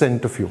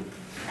 50% of you.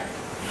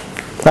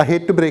 I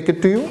hate to break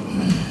it to you,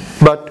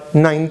 but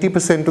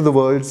 90% of the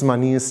world's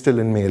money is still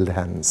in male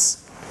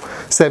hands.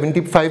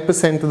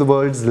 75% of the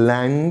world's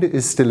land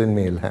is still in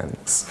male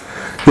hands.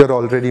 You're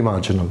already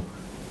marginal.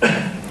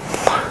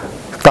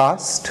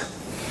 Caste,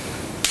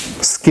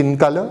 skin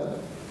color,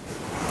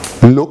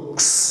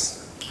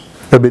 looks,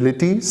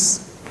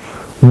 abilities,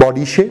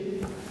 body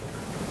shape.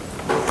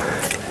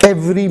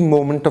 Every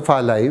moment of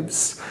our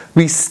lives,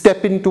 we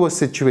step into a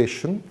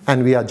situation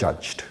and we are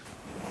judged.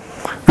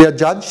 We are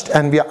judged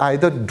and we are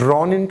either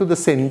drawn into the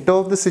center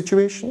of the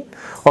situation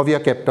or we are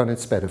kept on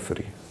its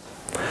periphery.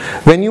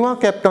 When you are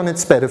kept on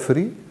its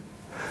periphery,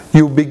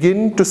 you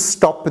begin to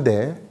stop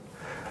there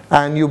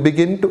and you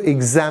begin to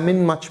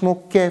examine much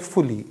more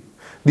carefully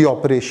the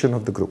operation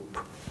of the group.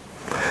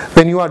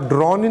 When you are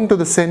drawn into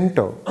the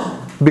center,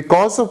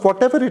 because of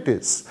whatever it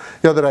is,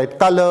 you're the right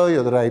color,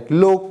 you're the right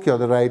look, you're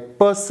the right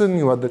person,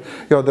 you're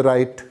the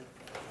right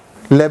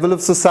level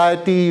of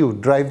society, you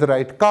drive the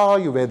right car,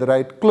 you wear the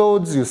right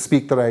clothes, you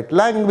speak the right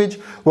language,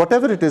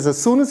 whatever it is,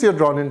 as soon as you're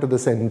drawn into the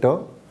center,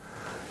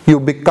 you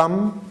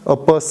become a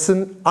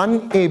person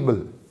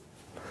unable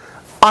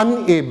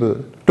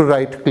to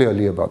write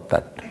clearly about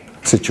that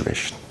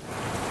situation.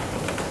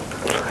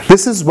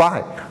 This is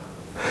why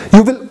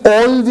you will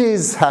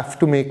always have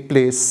to make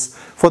place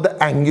for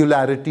the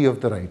angularity of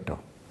the writer.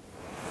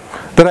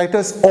 The writer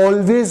is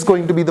always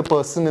going to be the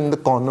person in the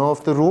corner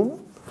of the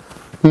room,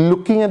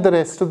 looking at the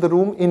rest of the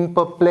room in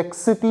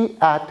perplexity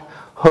at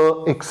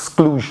her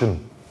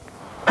exclusion.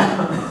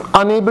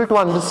 Unable to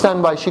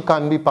understand why she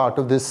can't be part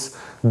of this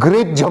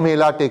great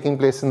jamela taking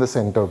place in the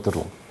center of the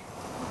room.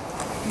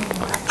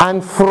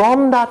 And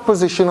from that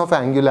position of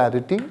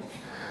angularity,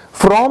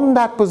 from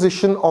that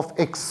position of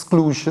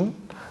exclusion,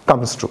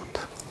 comes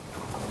truth.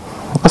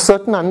 A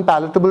certain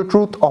unpalatable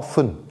truth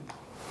often,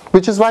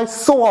 which is why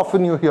so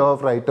often you hear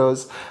of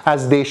writers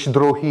as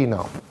Deshdrohi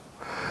now,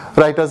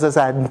 writers as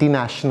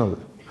anti-national,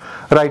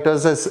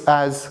 writers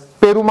as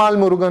Perumal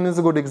Murugan is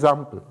a good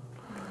example.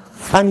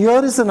 And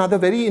here is another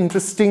very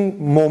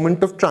interesting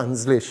moment of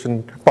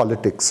translation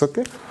politics,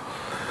 okay?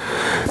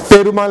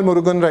 Perumal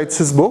Murugan writes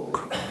his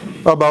book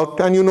about,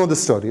 and you know the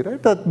story,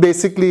 right? That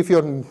basically if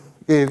you're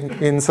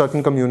in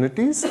certain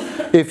communities,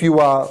 if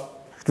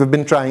you've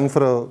been trying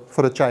for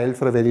a child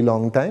for a very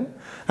long time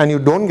and you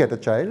don't get a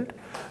child,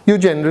 you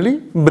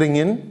generally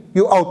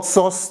you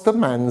outsource the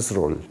man's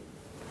role.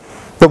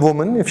 The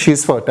woman, if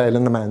she's fertile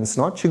and the man's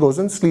not, she goes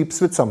and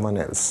sleeps with someone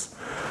else.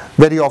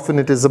 Very often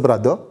it is a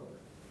brother,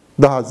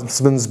 the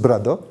husband's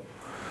brother.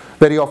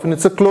 Very often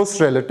it's a close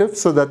relative,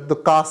 so that the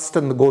caste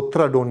and the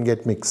gotra don't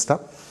get mixed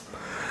up.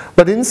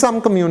 But in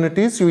some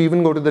communities, you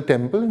even go to the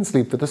temple and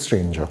sleep with a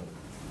stranger.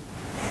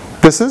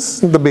 This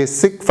is the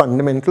basic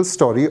fundamental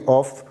story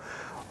of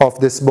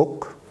this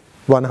book,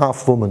 One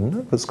Half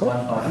Woman. What's it called?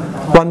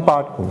 One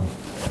Part Woman.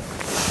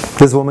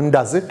 This woman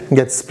does it,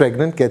 gets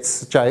pregnant,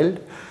 gets a child,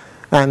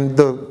 and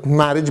the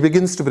marriage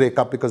begins to break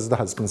up because of the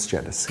husband's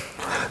jealousy.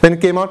 When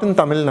it came out in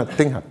Tamil,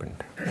 nothing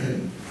happened.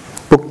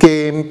 Book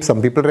came,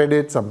 some people read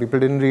it, some people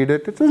didn't read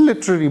it. It's a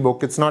literary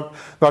book. It's not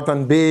got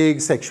one big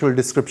sexual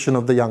description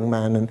of the young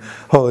man and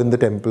her in the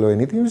temple or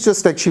anything. It was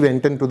just like she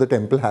went into the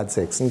temple, had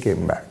sex and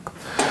came back.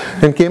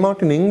 And came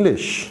out in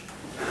English.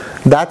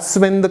 That's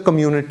when the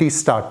community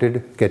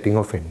started getting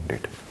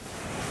offended.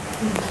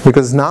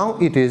 Because now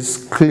it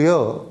is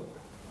clear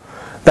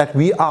that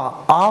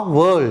our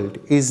world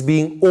is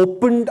being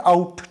opened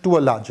out to a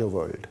larger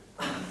world.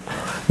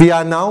 We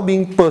are now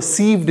being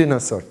perceived in a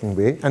certain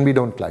way, and we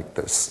don't like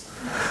this.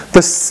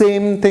 The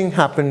same thing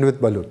happened with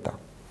Baluta.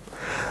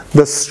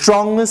 The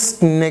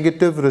strongest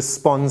negative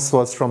response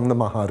was from the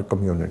Mahar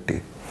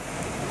community,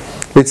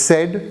 which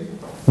said,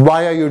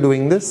 why are you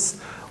doing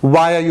this?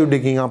 Why are you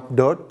digging up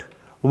dirt?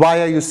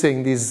 Why are you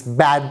saying these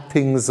bad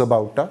things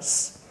about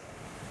us?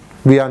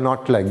 We are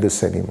not like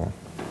this anymore.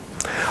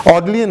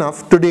 Oddly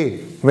enough, today,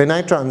 when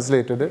I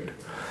translated it,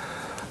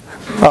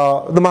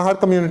 the Mahar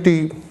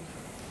community,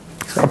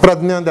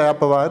 Pradnya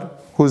Dayapawar,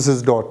 who's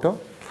his daughter,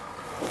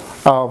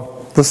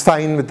 was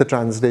fine with the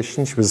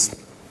translation. She was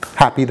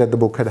happy that the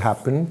book had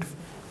happened.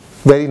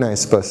 Very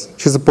nice person.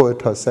 She's a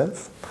poet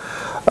herself.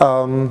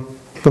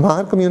 The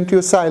Mahar community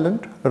was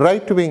silent.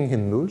 Right-wing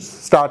Hindus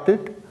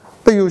started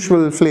the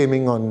usual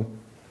flaming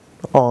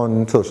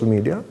on social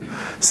media,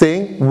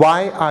 saying,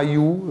 why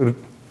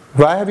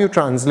have you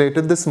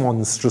translated this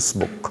monstrous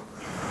book?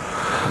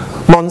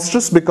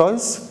 Monstrous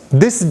because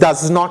this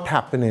does not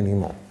happen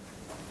anymore.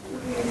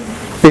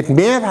 It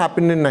may have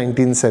happened in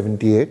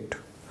 1978,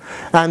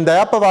 and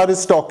Dayapawar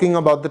is talking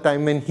about the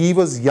time when he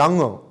was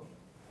younger,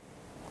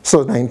 so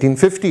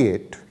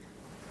 1958,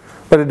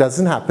 but it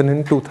doesn't happen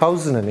in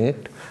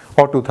 2008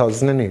 or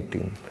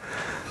 2018.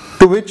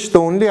 To which the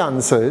only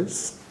answer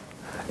is,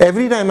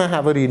 every time I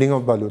have a reading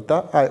of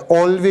Baluta, I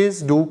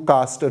always do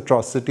caste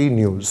atrocity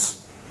news.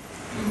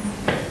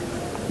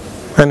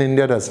 And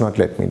India does not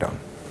let me down.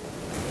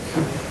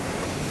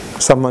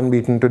 Someone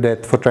beaten to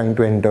death for trying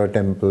to enter a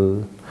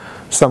temple.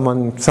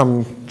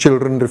 Some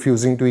children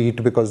refusing to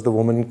eat because the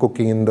woman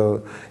cooking in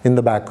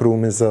the back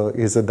room is a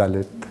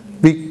Dalit.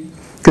 We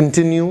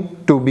continue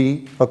to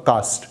be a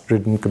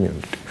caste-ridden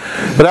community.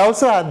 But I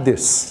also add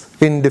this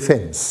in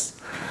defense.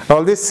 I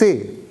always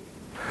say,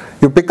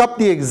 you pick up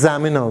the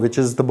Examiner, which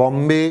is the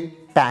Bombay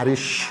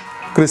Parish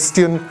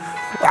Christian.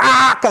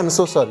 I'm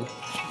so sorry.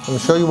 I'm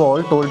sure you've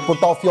all told,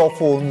 put off your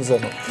phones.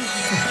 Sorry.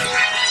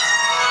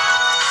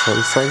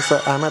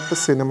 I'm at the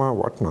cinema.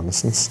 What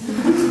nonsense.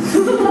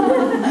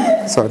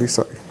 Sorry.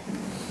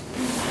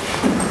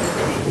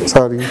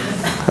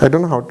 I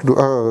don't know how to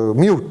do.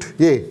 Mute.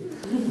 Yay.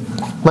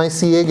 My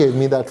CA gave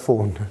me that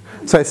phone.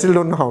 So I still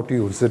don't know how to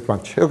use it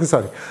much. Okay,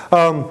 sorry.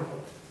 What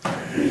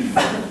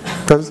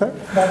was that?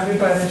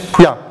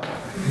 Yeah.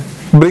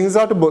 Brings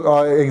out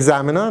an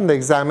Examiner, and the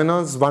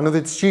Examiner's one of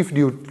its chief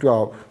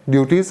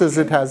duties is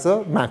it has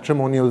a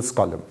matrimonials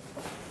column,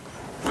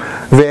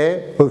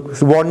 where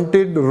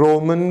wanted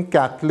Roman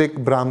Catholic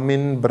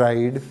Brahmin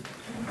bride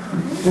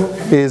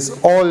is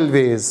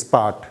always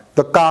part.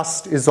 The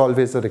caste is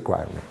always a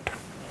requirement.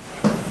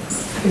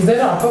 Is there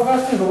an upper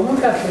caste in Roman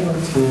Catholic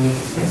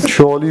also?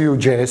 Surely you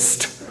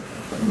jest.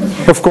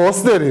 Of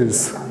course there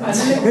is.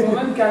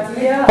 Roman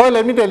Catholic. Oh,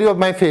 let me tell you of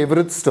my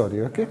favorite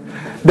story, okay?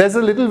 There's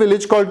a little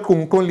village called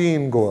Kunkoli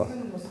in Goa.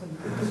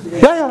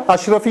 Yeah,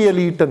 Ashrafi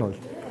elite and all.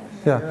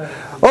 Yeah.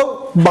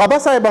 Oh, Baba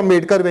Sahib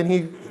Ambedkar, when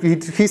he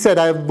said,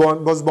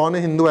 was born a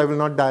Hindu, I will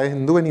not die a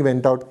Hindu, and he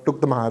went out, took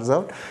the Mahars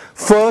out.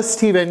 First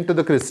he went to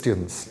the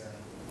Christians.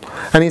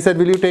 And he said,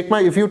 will you take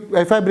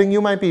if I bring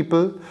you my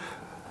people,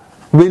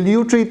 will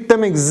you treat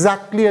them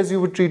exactly as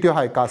you would treat your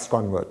high caste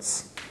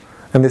converts?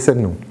 And they said,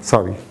 no,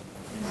 sorry.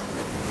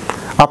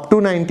 Up to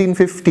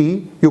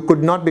 1950, you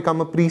could not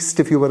become a priest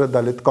if you were a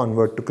Dalit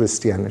convert to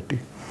Christianity.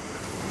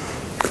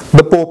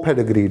 The Pope had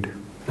agreed.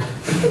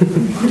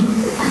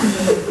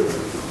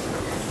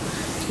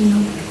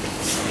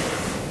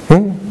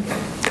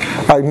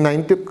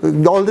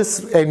 All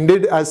this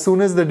ended as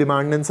soon as the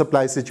demand and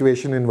supply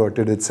situation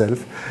inverted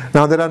itself.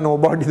 Now there's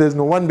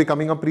no one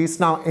becoming a priest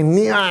now.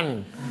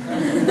 Anyone.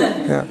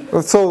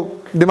 Yeah.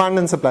 So demand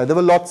and supply. There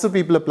were lots of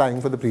people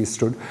applying for the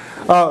priesthood.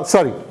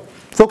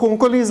 So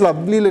Kunkoli is a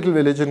lovely little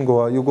village in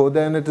Goa. You go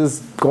there and it is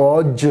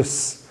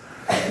gorgeous.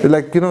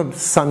 Like,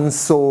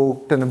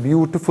 sun-soaked, and a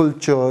beautiful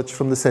church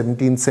from the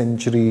 17th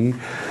century.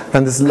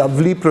 And this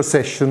lovely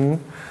procession.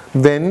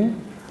 When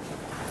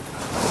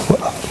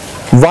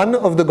one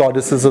of the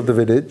goddesses of the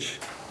village,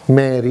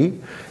 Mary,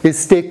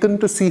 is taken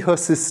to see her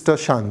sister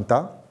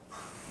Shanta.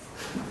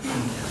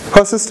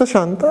 her sister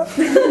Shanta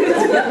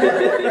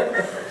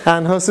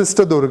and her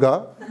sister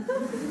Durga.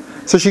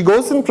 So she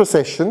goes in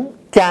procession,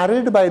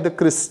 carried by the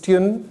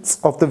Christians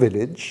of the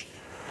village,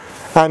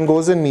 and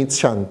goes and meets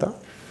Shanta.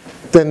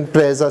 Then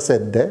prayers are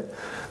said there.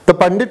 The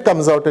Pandit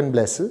comes out and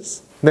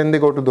blesses. Then they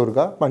go to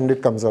Durga.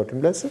 Pandit comes out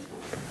and blesses.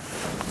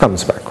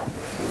 Comes back home.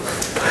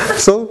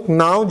 So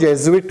now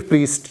Jesuit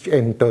priest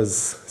enters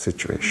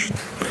situation.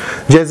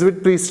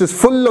 Jesuit priest is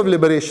full of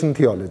liberation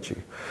theology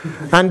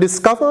and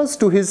discovers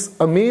to his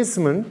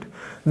amazement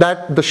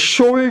that the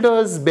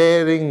shoulders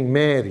bearing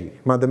Mary,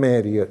 Mother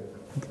Mary,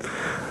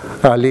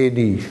 a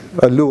lady,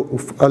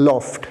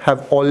 aloft,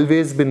 have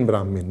always been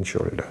Brahmin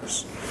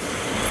shoulders.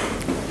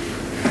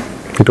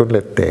 You don't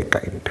let their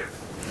kind.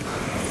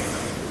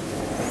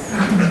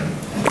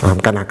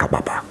 Kanaka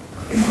Baba.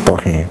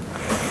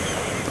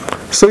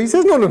 So he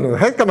says, no,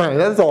 hey, come on,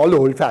 that's all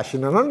old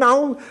fashioned.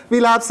 Now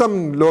we'll have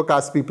some low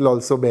caste people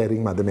also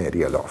bearing Mother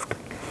Mary aloft.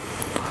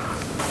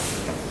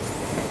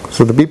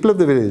 So the people of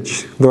the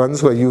village, the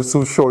ones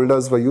whose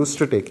shoulders were used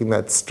to taking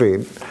that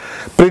strain,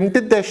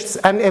 printed their,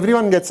 and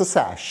everyone gets a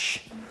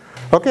sash.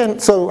 Okay,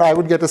 and so I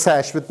would get a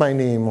sash with my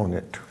name on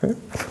it.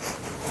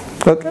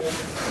 Okay,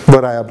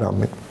 Varaya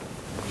Brahmin.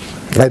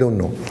 I don't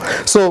know.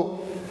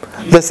 So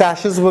the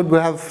sashes would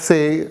have,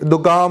 say,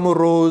 Dugamo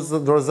Rose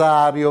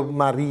Rosario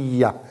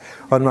Maria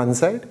on one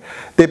side.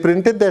 They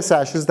printed their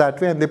sashes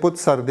that way and they put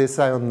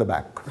Sardesai on the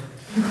back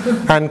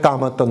and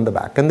Kamat on the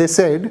back. And they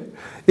said,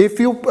 if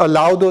you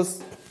allow them,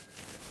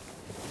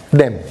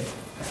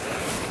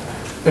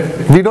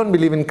 we don't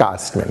believe in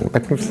caste men,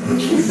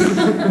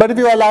 but if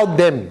you allow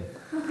them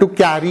to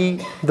carry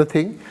the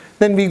thing,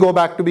 then we go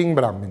back to being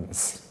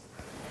Brahmins.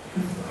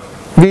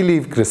 We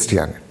leave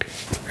Christianity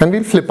and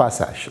we'll flip our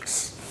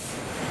sashes.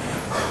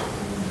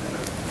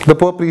 The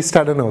poor priest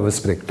had a nervous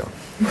breakdown.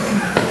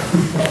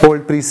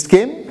 Old priest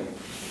came.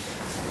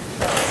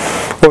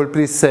 Old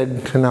priest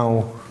said,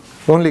 now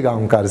only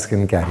Gaonkars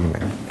can carry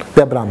men.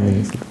 They are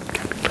Brahmins.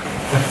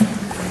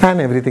 And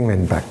everything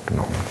went back to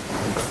normal.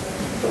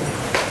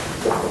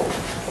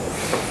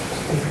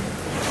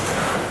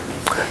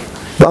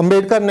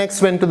 Ambedkar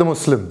next went to the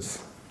Muslims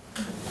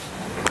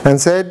and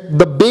said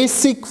the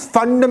basic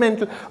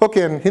fundamental,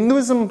 okay, and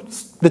Hinduism,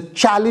 the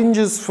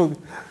challenges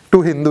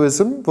to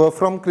Hinduism were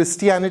from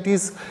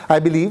Christianity's, I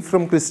believe,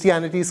 from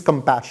Christianity's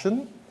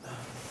compassion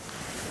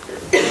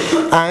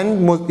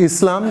and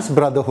Islam's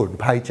brotherhood,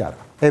 bhaichara.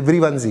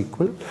 Everyone's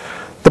equal.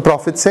 The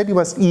Prophet said you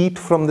must eat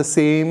from the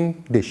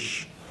same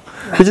dish,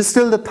 which is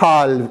still the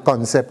thal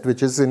concept,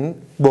 which is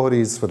in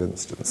Bohris, for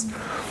instance.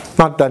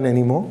 Not done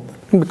anymore.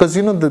 Because,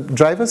 you know, the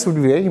drivers would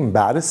be very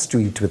embarrassed to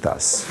eat with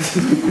us.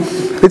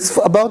 It's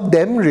about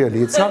them,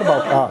 really. It's not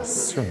about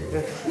us.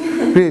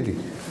 Really.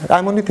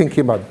 I'm only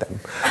thinking about them.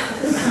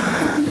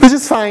 Which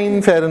is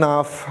fine, fair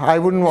enough. I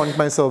wouldn't want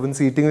my servants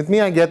eating with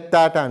me. I get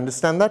that, I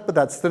understand that, but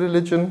that's the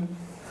religion.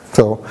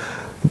 So,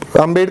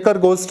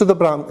 Ambedkar goes to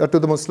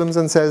the Muslims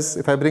and says,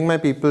 if I bring my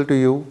people to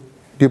you,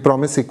 do you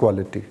promise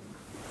equality?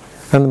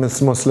 And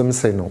the Muslims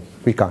say, no,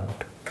 we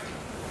can't.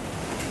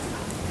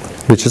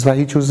 Which is why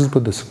he chooses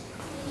Buddhism.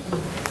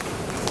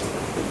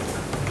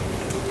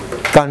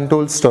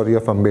 Untold story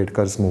of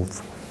Ambedkar's move.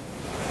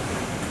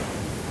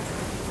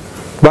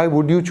 Why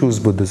would you choose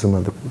Buddhism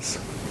otherwise?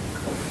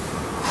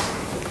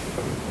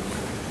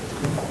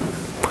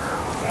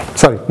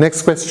 Sorry,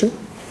 next question.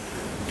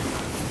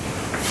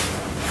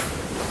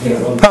 Jerry,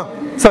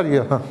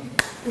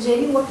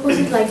 what was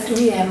it like to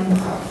be M?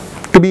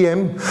 To be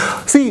M?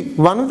 See,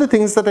 one of the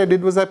things that I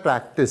did was I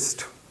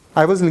practiced.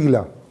 I was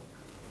Leela.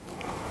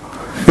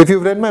 If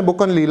you've read my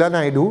book on Leela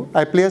Naidu,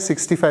 I play a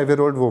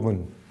 65-year-old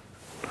woman.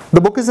 The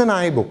book is an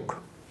I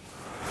book.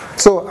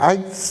 So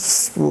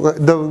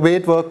the way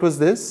it worked was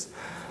this.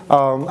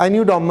 I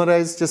knew Dom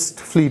Morais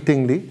just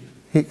fleetingly.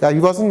 He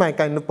wasn't my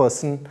kind of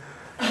person.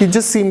 He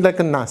just seemed like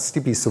a nasty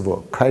piece of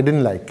work. I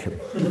didn't like him.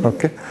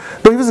 Okay?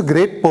 Though he was a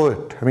great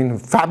poet. I mean,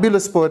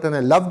 fabulous poet, and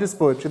I loved his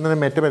poetry, and then I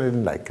met him and I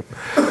didn't like him.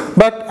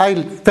 But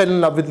I fell in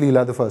love with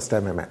Leela the first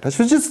time I met her.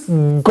 She was just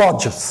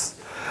gorgeous.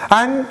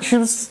 And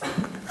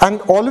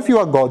all of you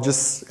are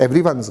gorgeous,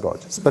 everyone's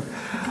gorgeous. But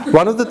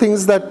one of the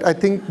things that I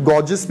think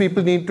gorgeous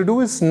people need to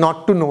do is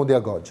not to know they're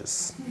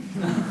gorgeous.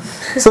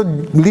 So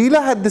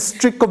Leela had this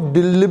trick of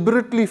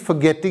deliberately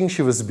forgetting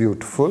she was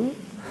beautiful.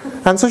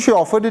 And so she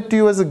offered it to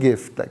you as a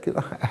gift. Like, you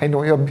know, I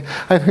know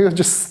you're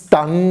just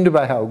stunned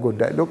by how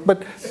good I look,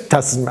 but it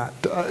doesn't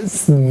matter.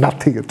 It's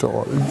nothing at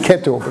all.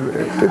 Get over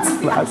it. It's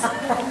class.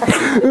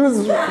 It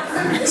was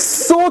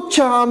so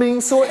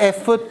charming, so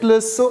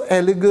effortless, so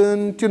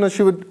elegant. You know,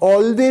 she would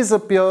always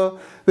appear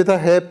with her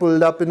hair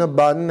pulled up in a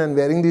bun and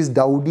wearing these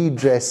dowdy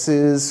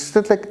dresses.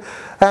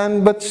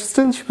 But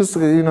still she was,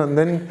 you know, and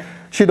then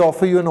she'd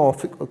offer you an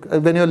offer.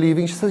 When you're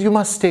leaving, she says, you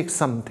must take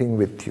something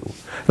with you.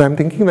 And I'm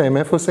thinking, the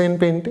MF Hussain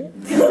painting?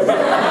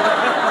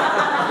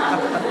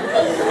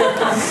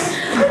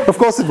 Of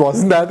course it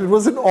wasn't that. It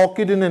was an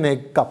orchid in an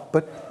egg cup.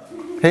 But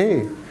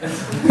hey,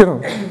 you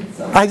know,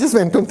 I just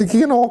went on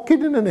thinking an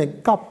orchid in an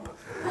egg cup.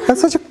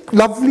 That's such a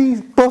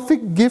lovely, perfect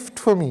perfect gift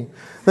for me.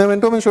 Then I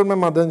went home and showed my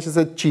mother and she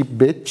said, cheap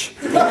bitch.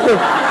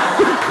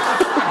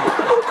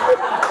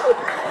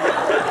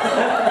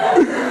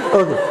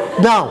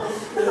 Okay. Now,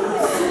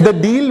 the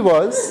deal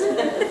was,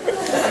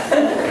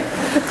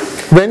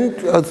 when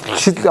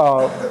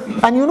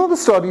and you know the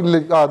story,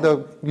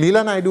 the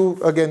Leela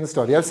Naidu, again the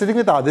story. I was sitting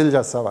with Adil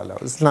Jassawala,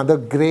 who's another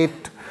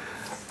great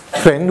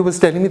friend who was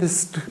telling me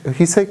this.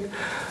 He said,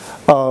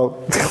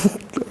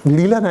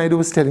 Leela Naidu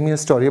was telling me a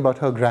story about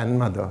her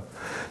grandmother.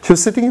 She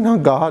was sitting in her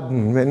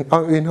garden, when,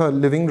 in her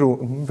living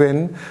room,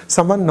 when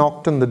someone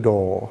knocked on the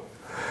door.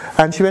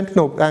 And she went,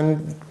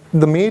 and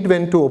the maid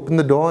went to open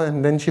the door,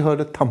 and then she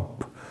heard a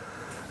thump.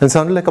 And it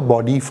sounded like a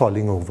body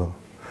falling over.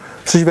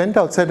 So she went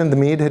outside and the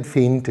maid had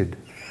fainted.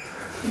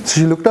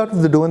 So she looked out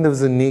of the door and there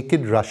was a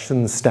naked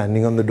Russian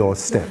standing on the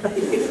doorstep.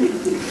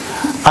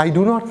 I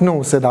do not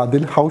know, said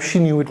Adil, how she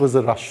knew it was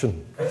a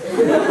Russian.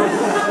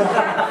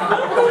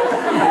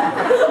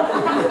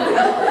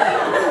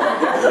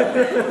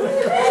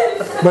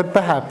 But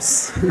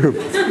perhaps.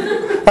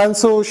 And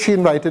so she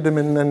invited him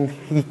in and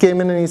he came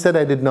in and he said,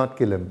 I did not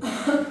kill him.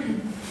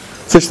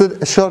 So she said,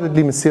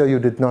 assuredly, monsieur, you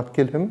did not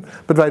kill him,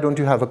 but why don't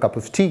you have a cup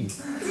of tea?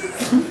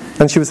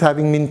 And she was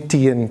having mint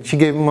tea and she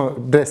gave him a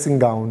dressing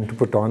gown to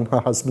put on, her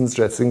husband's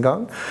dressing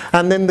gown.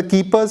 And then the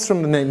keepers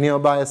from the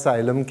nearby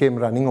asylum came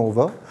running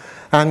over.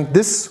 And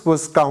this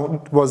was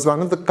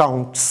one of the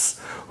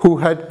counts who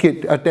had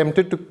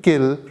attempted to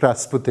kill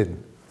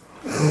Rasputin.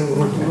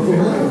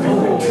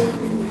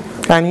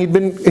 And he'd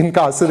been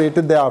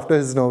incarcerated there after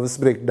his nervous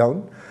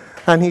breakdown.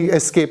 And he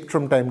escaped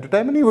from time to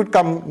time, and he would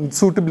come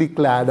suitably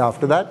clad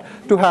after that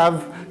to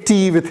have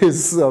tea with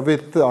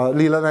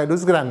Leela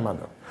Naidu's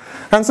grandmother.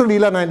 And so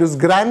Leela Naidu's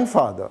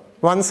grandfather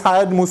once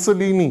hired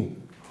Mussolini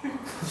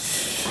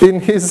in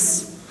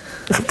his...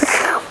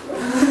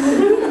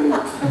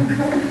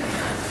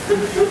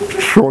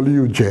 Surely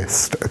you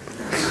jest.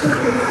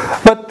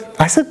 But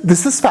I said,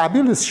 this is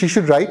fabulous, she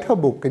should write her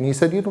book. And he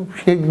said, you know,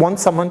 he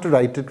wants someone to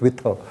write it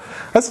with her.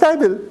 I said, I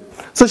will.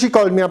 So she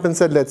called me up and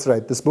said, let's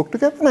write this book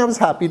together. And I was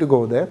happy to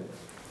go there.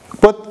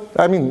 But,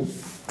 I mean,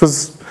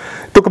 it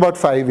took about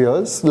 5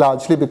 years,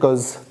 largely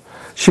because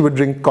she would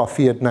drink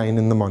coffee at 9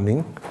 in the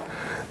morning.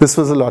 This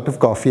was a lot of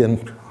coffee and,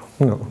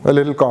 you know, a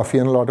little coffee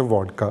and a lot of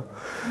vodka.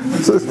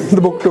 So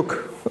the book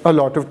took a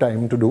lot of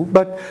time to do.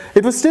 But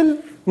it was still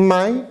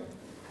my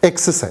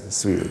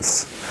exercise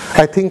wheels.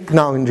 I think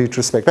now in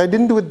retrospect. I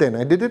didn't do it then.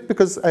 I did it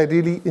because I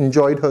really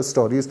enjoyed her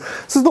stories.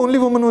 So the only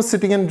woman who was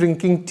sitting and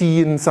drinking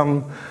tea in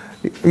some,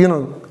 you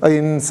know,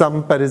 in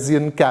some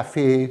Parisian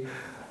cafe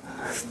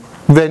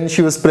when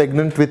she was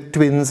pregnant with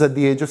twins at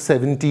the age of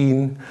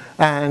 17,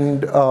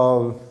 and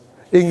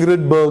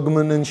Ingrid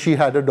Bergman, and she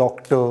had a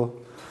doctor,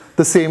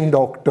 the same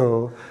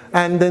doctor,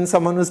 and then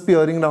someone was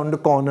peering around the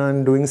corner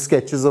and doing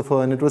sketches of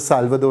her, and it was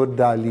Salvador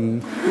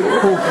Dali.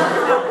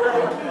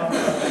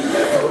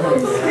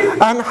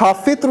 And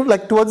halfway through,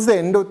 like towards the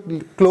end,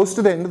 close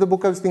to the end of the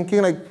book, I was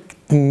thinking like,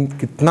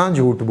 kitna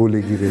jhoot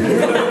bolegi re?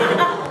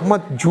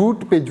 Mat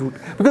jhoot pe jhoot.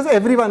 Because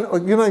everyone,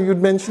 you know,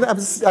 you'd mentioned, I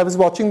was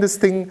watching this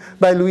thing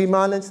by Louis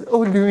Malle and I said, oh,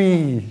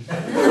 Louis.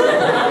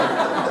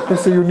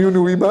 So you knew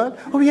Louis Malle?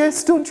 Oh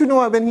yes, don't you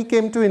know, when he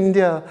came to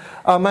India,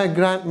 my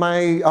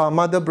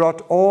mother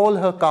brought all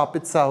her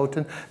carpets out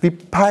and we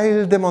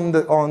piled them on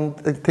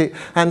the thing,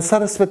 and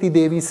Saraswati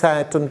Devi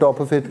sat on top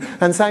of it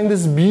and sang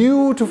this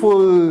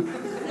beautiful...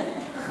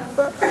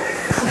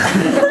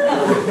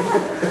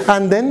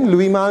 And then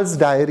Louis Malle's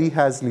diary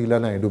has Leela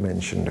Naidu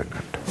mentioned in it.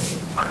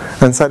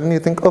 And suddenly you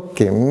think,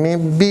 okay,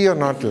 maybe you're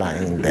not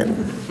lying then.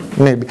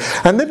 Maybe.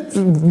 And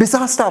then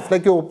bizarre stuff,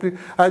 like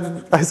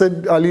I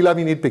said, Leela,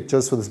 we need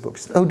pictures for this book.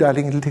 She said, oh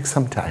darling, it'll take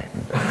some time.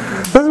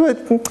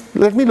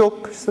 Let me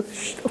look. She said,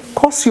 of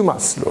course you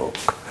must look.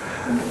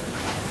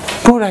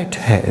 Go right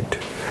ahead.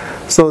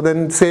 So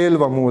then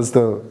Selvam, who was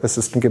the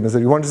assistant, came and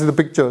said, you want to see the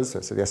pictures?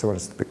 I said, yes, I want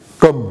to see the pictures.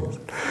 Come.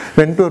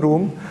 Went to a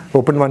room,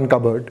 opened one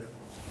cupboard,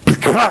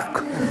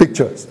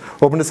 pictures.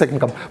 Opened a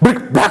second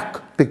cupboard,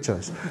 black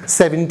pictures.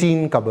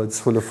 17 cupboards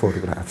full of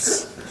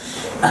photographs.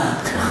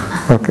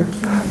 Okay.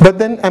 But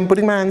then I'm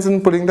putting my hands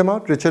and pulling them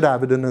out. Richard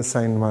Avedon has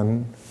signed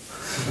one.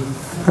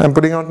 I'm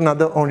putting out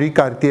another, Henri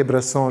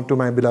Cartier-Bresson, to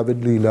my beloved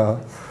Leela.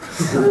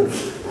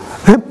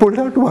 I pulled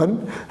out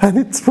one and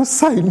it was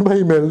signed by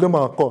Imelda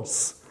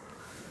Marcos,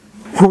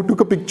 who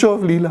took a picture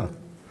of Leela.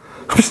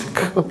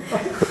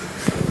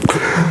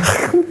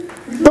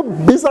 The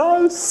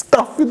bizarre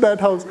stuff in that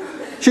house.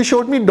 She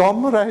showed me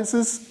Dom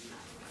Moraes'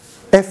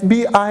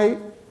 FBI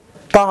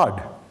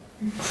card.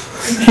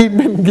 He'd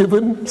been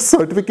given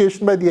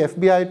certification by the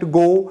FBI to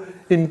go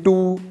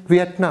into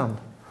Vietnam.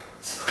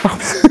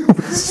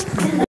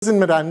 I was in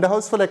Miranda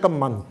House for like a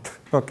month.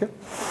 Okay.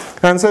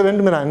 And so I went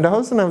to Miranda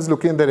House and I was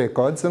looking at the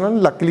records,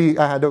 and luckily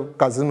I had a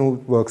cousin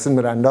who works in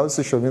Miranda House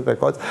to show me the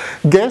records.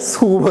 Guess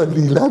who were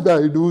Leela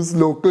Naidu's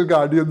local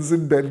guardians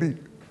in Delhi?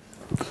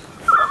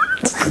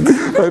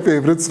 My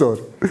favorite store.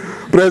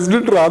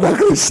 President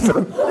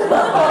Radhakrishnan.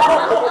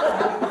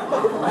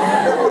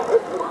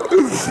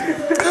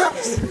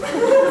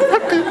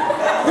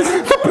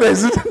 The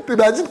president.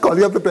 Imagine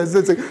calling up the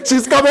president saying,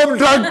 she's come home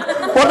drunk.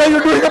 What are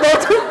you doing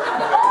about it?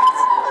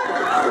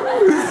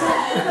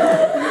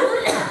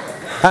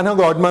 And her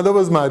godmother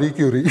was Marie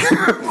Curie.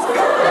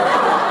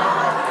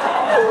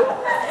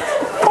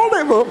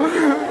 Whatever.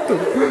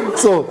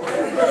 So,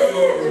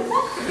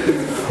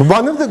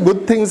 one of the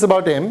good things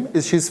about M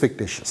is she's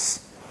fictitious.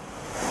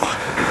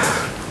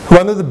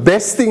 One of the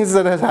best things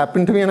that has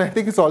happened to me, and I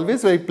think it's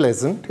always very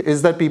pleasant,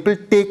 is that people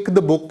take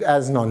the book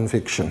as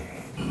non-fiction.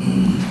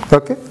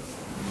 Okay?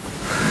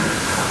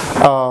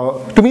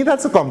 To me,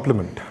 that's a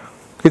compliment.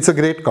 It's a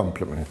great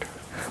compliment.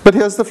 But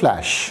here's the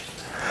flash.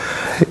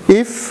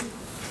 If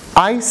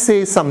I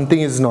say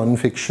something is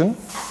non-fiction,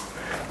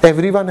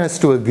 everyone has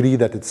to agree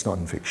that it's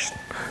non-fiction.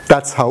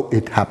 That's how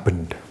it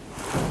happened.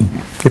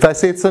 If I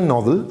say it's a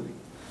novel,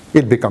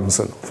 it becomes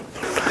a novel.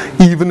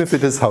 Even if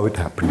it is how it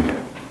happened.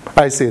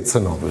 I say it's a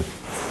novel.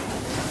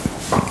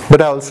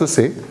 But I also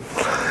say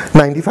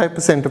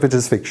 95% of it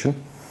is fiction,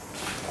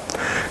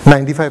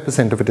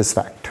 95% of it is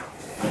fact.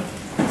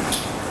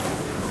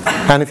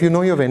 And if you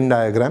know your Venn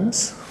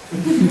diagrams,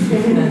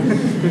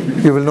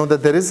 you will know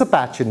that there is a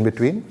patch in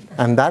between,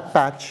 and that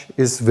patch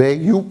is where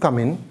you come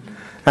in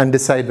and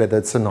decide whether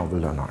it's a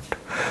novel or not.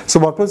 So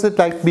what was it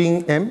like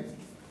being M?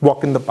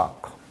 Walk in the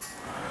park.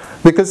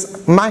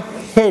 Because my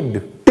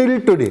head till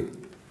today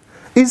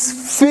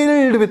is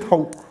filled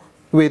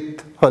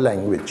with her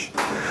language.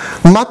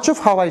 Much of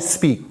how I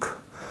speak,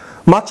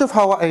 much of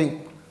how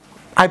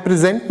I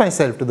present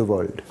myself to the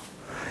world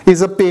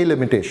is a pale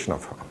imitation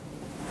of her.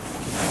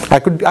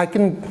 I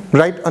can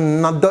write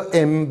another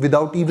M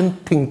without even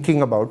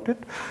thinking about it,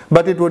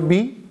 but it would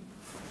be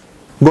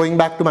going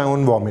back to my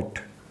own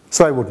vomit.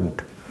 So I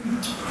wouldn't.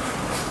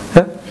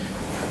 Yeah?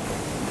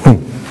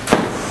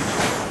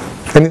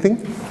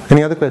 Anything?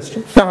 Any other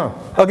question?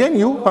 Again,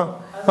 you? Follow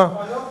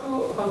up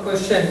to a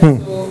question.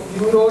 So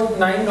you wrote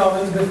 9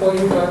 novels before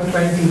you turned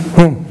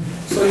 20.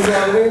 So you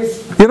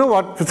always... You know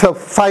what? So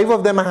 5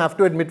 of them I have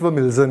to admit were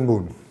Mills and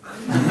Boon.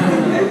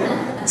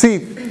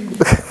 See,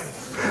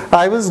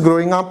 I was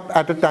growing up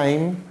at a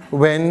time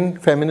when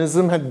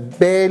feminism had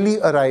barely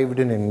arrived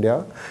in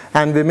India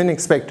and women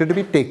expected to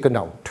be taken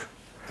out.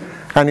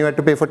 And you had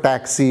to pay for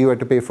taxi, you had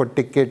to pay for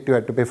ticket, you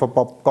had to pay for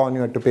popcorn,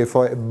 you had to pay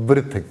for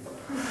everything.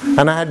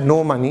 And I had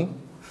no money.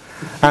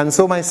 And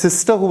so my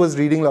sister, who was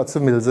reading lots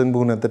of Mills and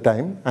Boon at the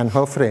time, and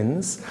her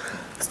friends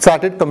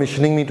started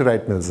commissioning me to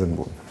write Mills and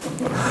Boon.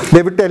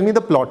 They would tell me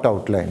the plot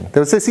outline. They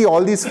would say, see,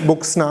 all these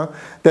books now,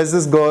 there's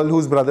this girl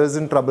whose brother is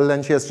in trouble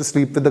and she has to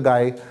sleep with the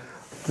guy,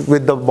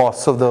 with the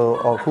boss of the,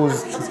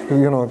 who's,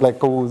 you know, like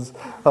who's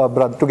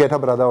brother, to get her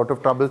brother out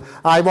of trouble.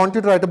 I want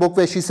you to write a book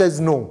where she says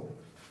no.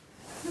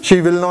 She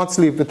will not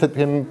sleep with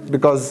him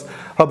because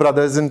her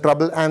brother is in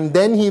trouble, and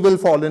then he will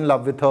fall in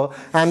love with her,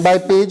 and by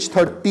page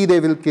 30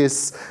 they will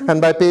kiss, and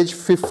by page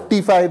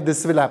 55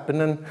 this will happen.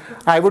 And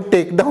I would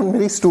take down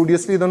very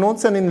studiously the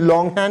notes, and in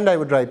longhand I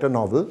would write a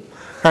novel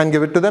and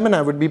give it to them, and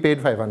I would be paid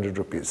 500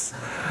 rupees.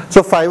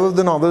 So 5 of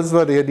the novels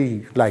were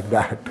really like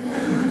that.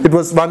 It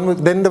was one.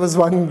 Then there was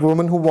one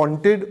woman who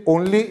wanted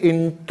only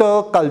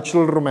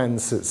intercultural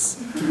romances.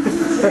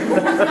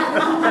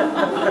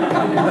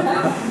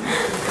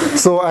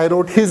 So I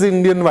wrote his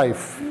Indian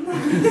wife.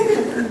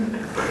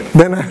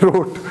 Then I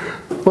wrote,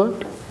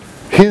 what?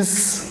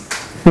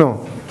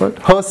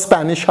 Her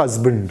Spanish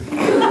husband.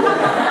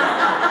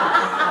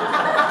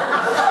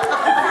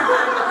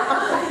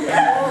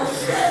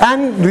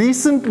 And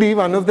recently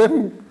one of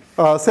them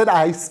said,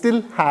 I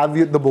still have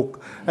the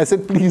book. I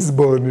said, please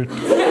burn it.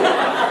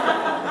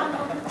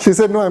 She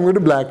said, no, I'm going to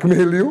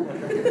blackmail you.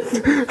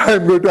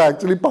 I'm going to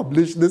actually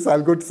publish this.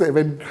 I'll go to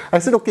 7. I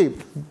said, okay,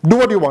 do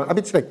what you want. I mean,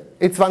 it's like,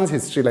 it's one's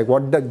history. Like,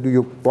 what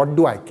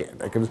do I care?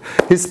 Like,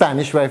 his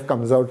Spanish wife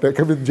comes out like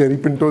with Jerry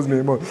Pinto's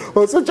name.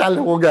 Oh, so chal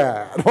ho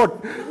gaya.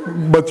 What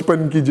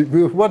bachpan ki,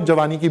 what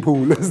jawani ki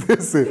bhool, as they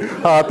say.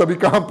 Tabhi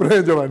kahan par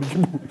hai jawani ki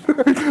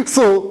bhool.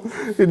 So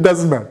it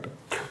doesn't matter.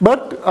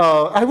 But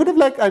I would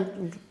have I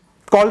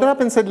called her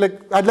up and said,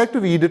 like, I'd like to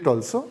read it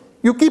also.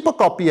 You keep a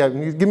copy,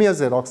 give me a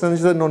Xerox. And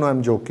she said, no,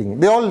 I'm joking.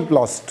 They all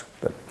lost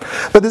that.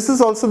 But this is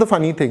also the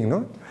funny thing,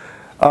 no?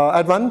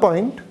 At one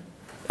point,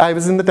 I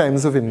was in the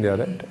Times of India,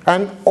 right?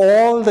 And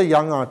all the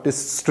young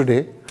artists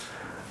today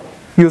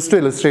used to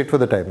illustrate for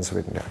the Times of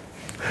India.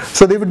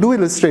 So they would do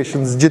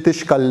illustrations,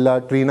 Jitish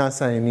Kalla, Trina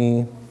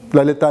Saini,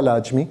 Lalita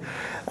Lajmi,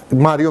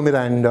 Mario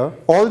Miranda.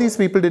 All these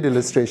people did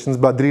illustrations,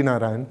 Badri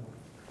Narayan.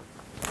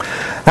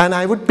 And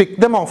I would pick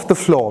them off the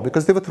floor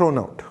because they were thrown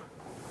out,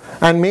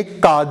 and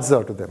make cards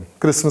out of them,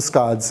 Christmas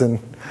cards and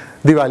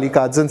Diwali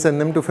cards, and send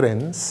them to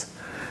friends.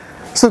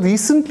 So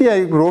recently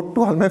I wrote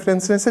to all my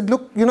friends and I said,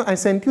 look, you know, I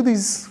sent you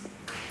these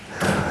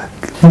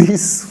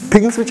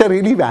things which are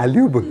really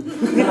valuable.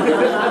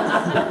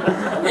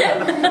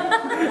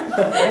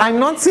 I'm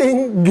not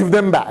saying give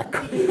them back.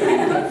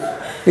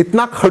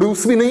 Itna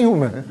khadoos bhi nahi hu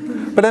main.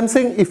 But I'm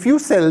saying if you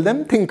sell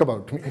them, think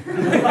about me.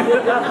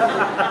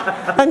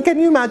 And can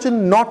you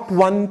imagine, not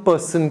one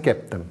person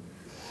kept them.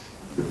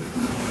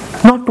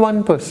 Not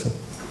one person.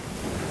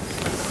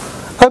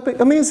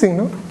 Amazing,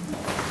 no?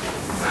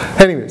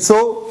 Anyway,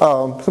 so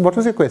what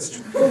was your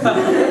question?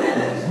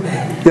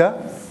 Yeah?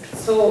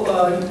 So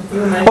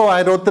you mentioned. Oh,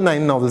 I wrote the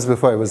 9 novels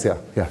before I was here.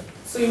 Yeah.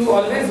 So you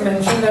always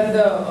mention that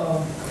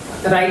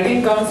the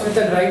writing comes with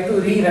a drive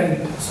to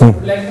rewrite. So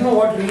I'd like to know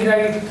what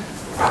rewrite.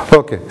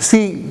 Okay.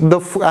 See,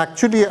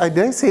 actually, did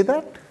I say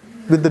that?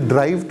 With the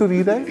drive to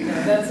rewrite?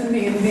 Yeah, that's in the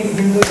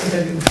Hindu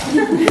interview.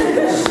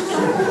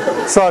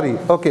 Sorry.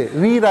 Okay.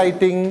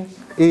 Rewriting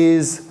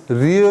is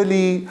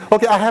really...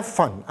 Okay, I have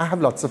fun. I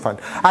have lots of fun.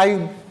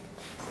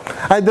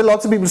 There are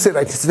lots of people who say,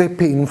 right, it's a very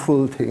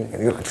painful thing.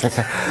 And you're like,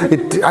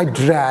 I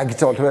drag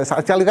it all to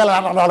myself. I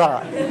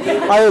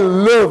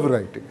love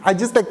writing. I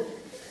just like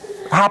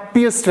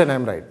happiest when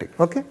I'm writing.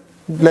 Okay?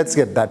 Let's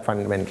get that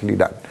fundamentally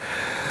done.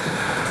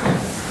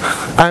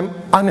 I'm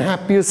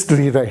unhappiest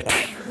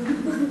rewriting.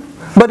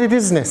 But it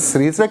is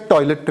necessary. It's like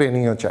toilet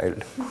training your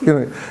child.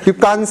 You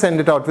can't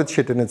send it out with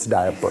shit in its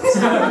diapers.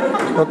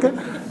 Okay?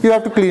 You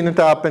have to clean it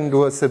up and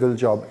do a civil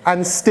job.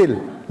 And still,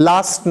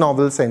 last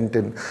novel sent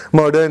in,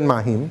 Murder in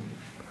Mahim.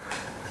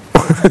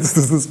 This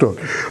is the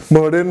story.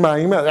 Murder in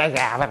Mahim. I'd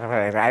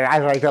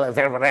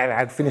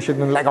finish it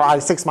in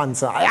like 6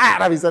 months.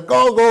 Ravi said,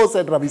 go,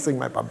 said Ravi Singh,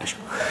 my publisher.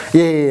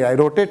 Yeah, I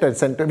wrote it and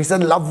sent it. He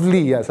said,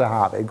 lovely. I said,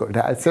 very good.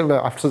 I said,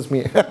 after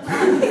me.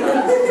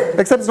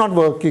 Except it's not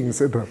working,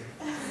 said Ravi.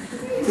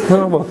 No,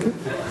 not working.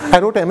 I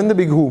wrote M in the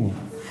Big Whom.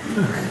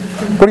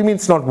 What do you mean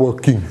it's not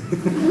working?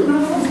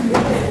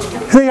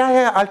 So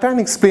yeah, I'll try and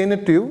explain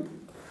it to you.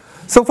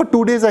 So for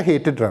 2 days I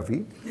hated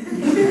Ravi.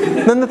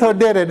 Then the third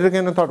day I read it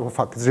again and thought, oh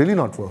fuck, it's really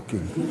not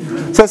working.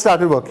 So I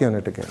started working on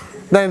it again.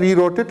 Then I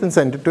rewrote it and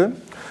sent it to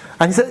him.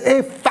 And he said,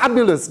 hey,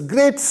 fabulous,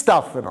 great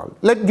stuff and all.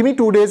 Give me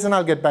 2 days and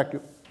I'll get back to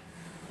you.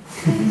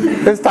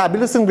 It's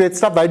fabulous and great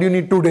stuff. Why do you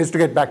need 2 days to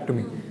get back to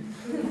me?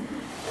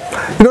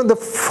 The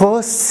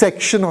first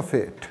section of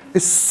it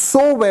is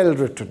so well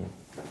written.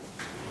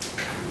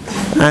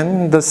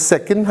 And the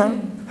second half,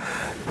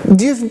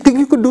 do you think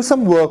you could do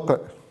some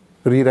work?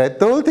 Rewrite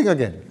the whole thing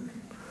again.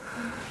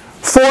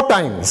 4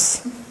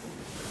 times.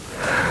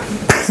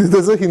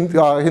 There's a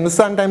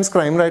Hindustan Times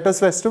Crime Writers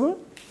Festival.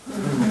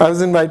 I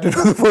was invited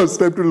for the first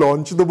time to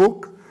launch the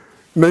book.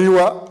 Nahi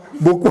hua.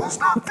 Book was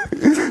not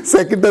there.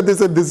 Second time they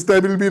said, this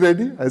time it'll be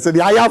ready. I said,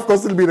 yeah, of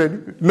course it'll be ready.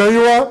 Nahi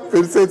hua.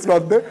 They'll say it's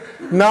not there.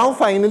 Now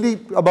finally,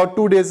 about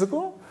 2 days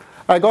ago,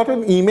 I got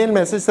an email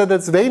message that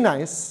that's very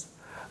nice,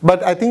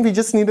 but I think we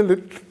just need a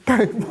little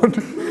time.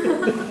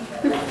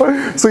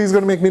 So he's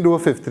going to make me do a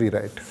 5th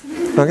rewrite.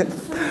 Okay?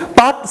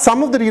 But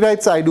some of the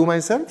rewrites I do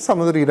myself, some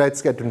of the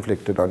rewrites get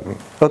inflicted on me.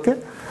 Okay?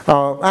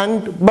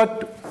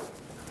 But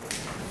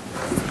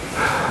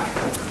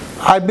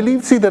I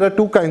believe, see, there are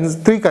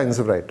 3 kinds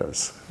of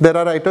writers. There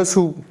are writers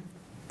who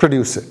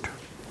produce it,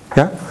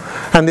 yeah,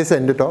 and they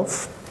send it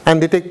off,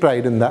 and they take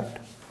pride in that.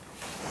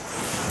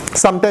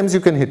 Sometimes you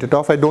can hit it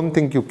off. I don't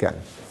think you can.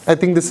 I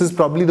think this is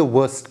probably the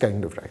worst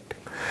kind of writing.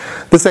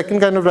 The second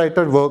kind of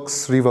writer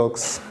works,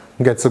 reworks,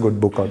 gets a good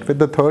book out of it.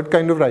 The third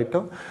kind of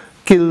writer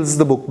kills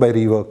the book by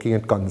reworking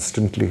it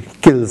constantly,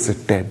 kills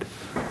it dead.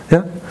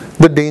 Yeah?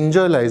 The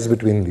danger lies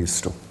between these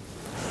two.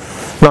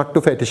 Not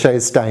to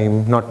fetishize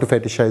time, not to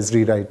fetishize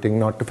rewriting,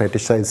 not to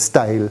fetishize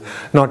style,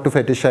 not to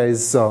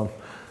fetishize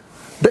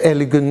the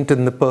elegant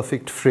and the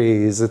perfect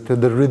phrase,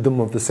 the rhythm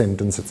of the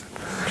sentence.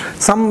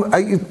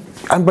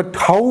 But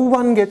how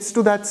one gets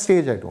to that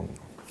stage, I don't know.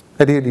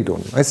 I really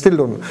don't know. I still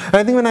don't know. And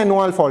I think when I know,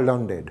 I'll fall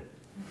down dead.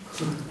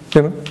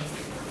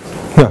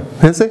 Yeah,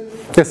 you say?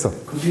 Yes, sir.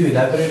 Could you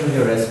elaborate on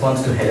your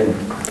response to Helen?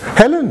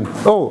 Helen?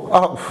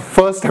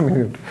 First,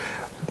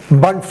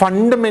 but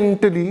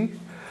fundamentally,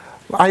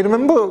 I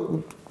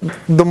remember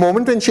the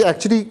moment when she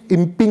actually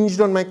impinged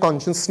on my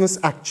consciousness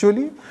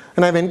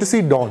and I went to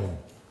see Dawn.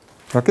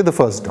 Okay, the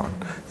first Dawn.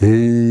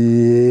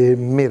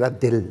 Mera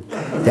dil,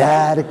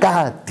 pyar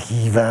ka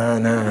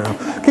deewana.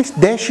 Okay,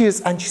 there she is,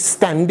 and she's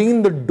standing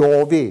in the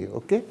doorway,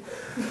 okay?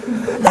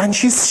 And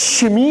she's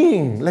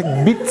shimmying, like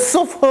bits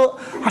of her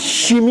are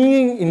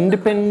shimmying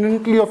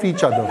independently of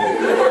each other.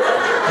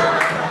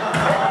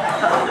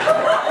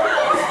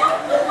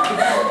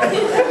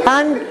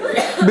 And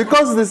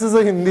because this is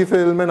a Hindi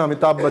film and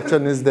Amitabh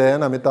Bachchan is there,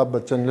 and Amitabh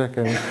Bachchan like,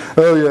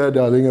 oh yeah,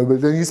 darling,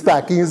 and he's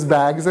packing his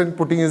bags and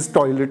putting his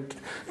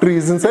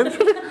toiletries inside.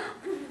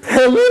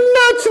 Helen,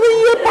 actually,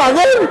 you're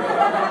pagal.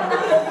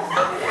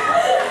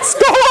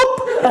 Stop!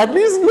 At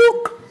least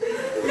look.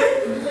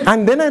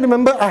 And then I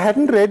remember I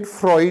hadn't read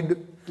Freud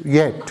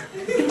yet.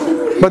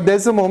 But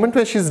there's a moment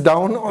where she's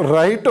down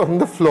right on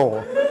the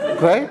floor,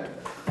 right?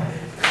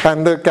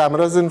 And the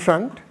camera's in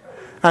front.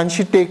 And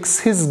she takes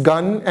his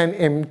gun and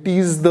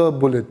empties the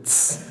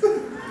bullets.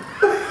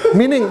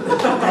 Meaning,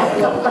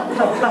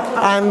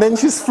 and then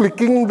she's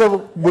flicking the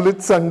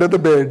bullets under the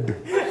bed.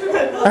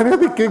 And you're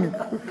thinking,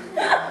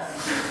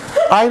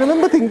 I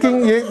remember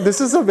thinking, yeah,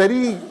 this is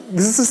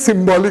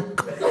symbolic.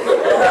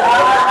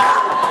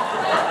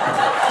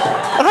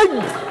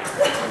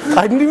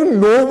 I didn't even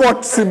know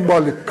what's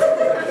symbolic.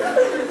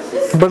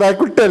 But I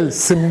could tell,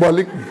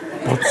 symbolic,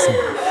 what's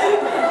symbolic.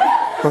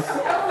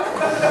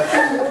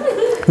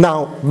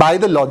 Now, by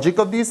the logic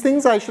of these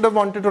things, I should have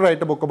wanted to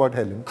write a book about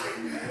Helen.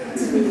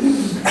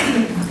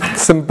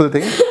 Simple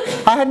thing.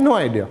 I had no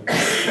idea.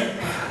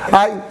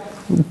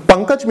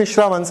 Pankaj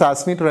Mishra once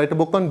asked me to write a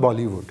book on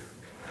Bollywood.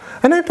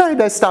 And I tried,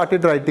 I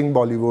started writing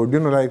Bollywood. You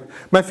know, like,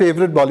 my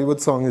favorite Bollywood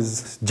song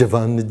is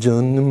Jawan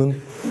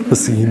Janman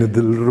Haseen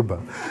Dil Ruba.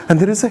 And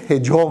there is a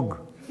hedgehog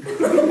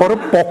or a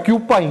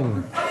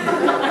porcupine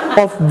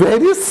of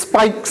various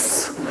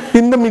spikes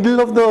in the middle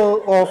of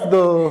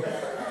the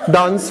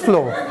dance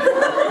floor.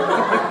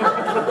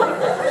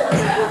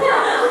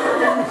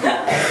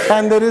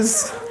 And there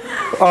is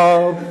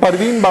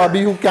Parveen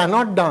Babi who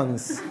cannot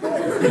dance.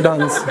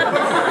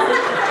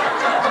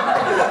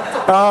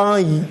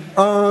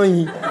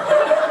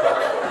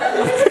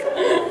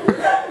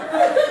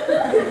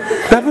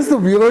 That was the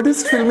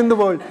weirdest film in the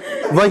world.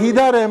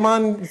 Wahida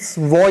Rahman's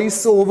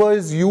voiceover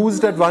is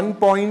used at one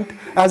point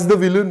as the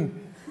villain.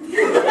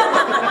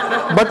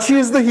 But she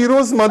is the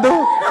hero's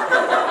mother.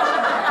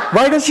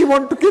 Why does she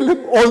want to kill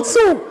him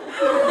also?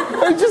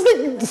 It just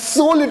like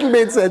so little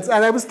made sense.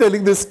 And I was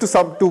telling this to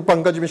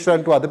Pankaj Mishra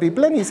and to other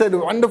people, and he said,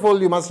 wonderful,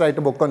 you must write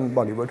a book on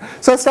Bollywood.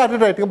 So I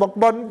started writing a book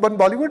on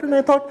Bollywood, and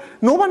I thought,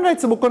 no one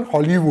writes a book on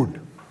Hollywood.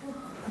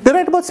 They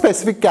write about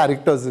specific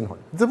characters in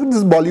Hollywood.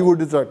 This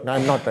Bollywood is right.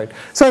 I'm not right.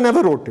 So I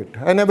never wrote it.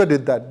 I never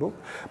did that book.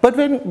 But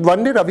when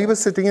one day Ravi was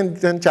sitting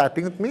and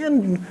chatting with me,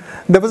 and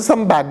there was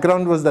some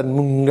background was that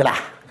Mungla,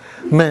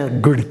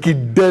 Main Good Ki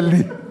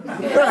Delhi.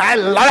 I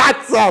love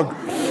that song.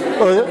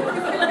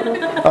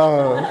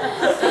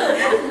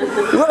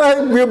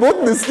 We are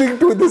both listening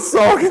to this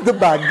song in the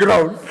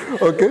background,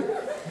 okay?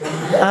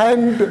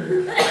 And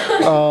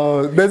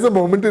there's a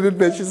moment in it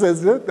where she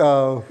says,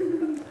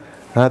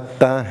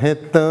 Aata hai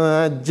to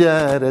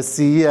aaja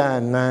rasiya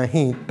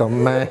nahi to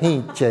main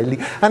hi chali.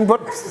 And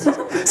what?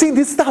 See,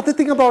 this is the other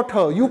thing about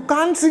her. You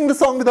can't sing the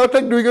song without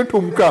like doing a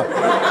thumka.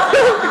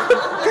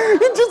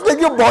 It's just like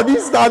your body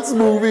starts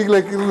moving,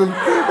 like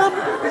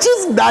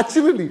just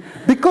naturally,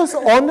 because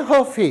on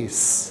her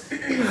face.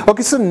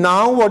 Okay, so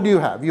now what do you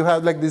have? You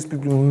have like these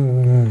people,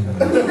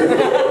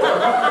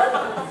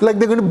 like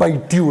they're going to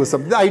bite you or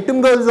something. The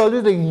item girl is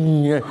always like,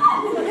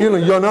 you know,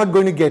 you're not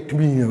going to get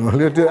me, you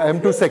know, I'm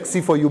too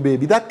sexy for you,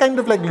 baby. That kind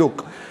of like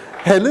look.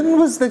 Helen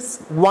was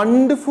this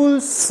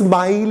wonderful,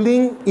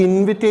 smiling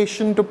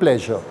invitation to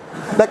pleasure.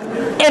 Like,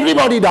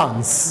 everybody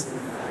dance.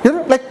 You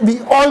know, like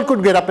we all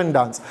could get up and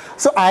dance.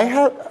 So I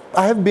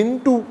have been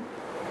to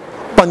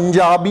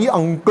Punjabi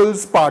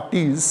uncles'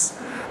 parties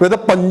where the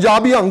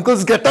Punjabi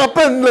uncles get up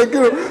and like,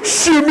 you know,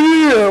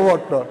 shimmy or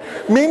whatnot.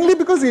 Mainly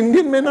because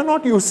Indian men are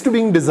not used to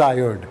being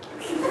desired.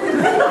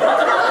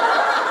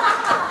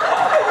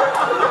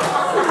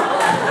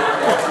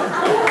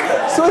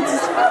 So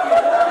it's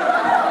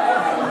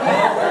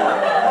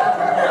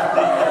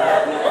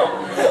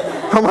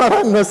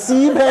हमारा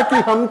नसीब है कि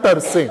हम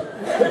तरसें.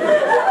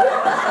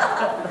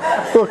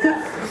 Okay,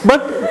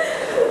 but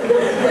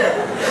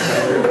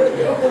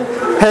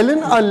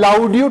Helen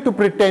allowed you to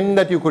pretend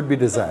that you could be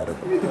desirable.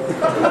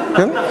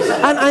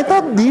 And I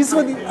thought these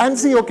were and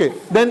see, okay,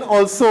 then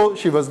also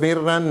she was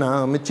Mera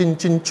naam Chin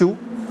Chin Chu,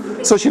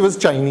 so she was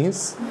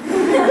Chinese.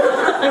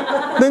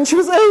 Then she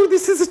was, oh,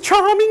 this is a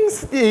charming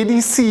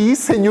ADC,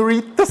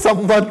 senorita,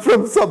 someone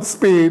from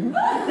Spain.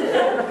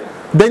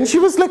 Then she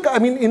was like, I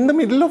mean, in the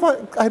middle of,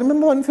 I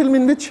remember one film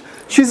in which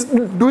she's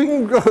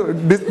doing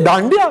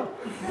dandiya.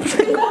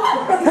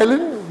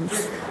 Helen,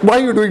 why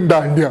are you doing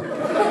dandiya?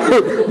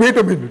 Wait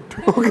a minute.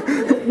 Okay.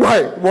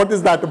 Why? What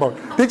is that about?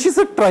 Then she's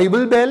a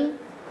tribal belle.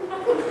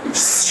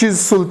 She's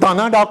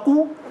Sultana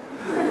Daku.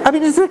 I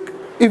mean, it's like,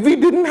 if we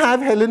didn't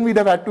have Helen, we'd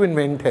have had to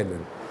invent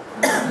Helen.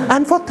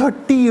 And for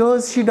 30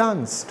 years she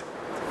danced.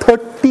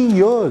 30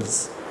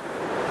 years.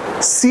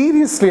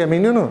 Seriously, I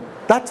mean, you know,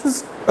 that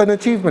was an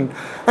achievement.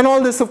 And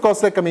all this, of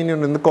course, like, I mean, you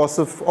know, in the course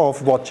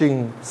of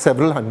watching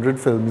several hundred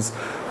films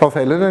of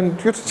Helen,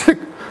 and you're just like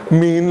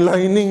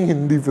mainlining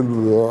Hindi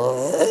films.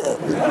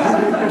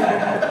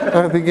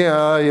 I'm thinking,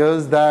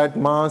 here's that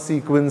Ma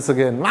sequence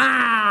again.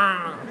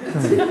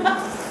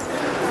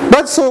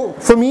 But so,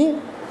 for me,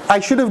 I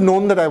should have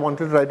known that I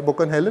wanted to write a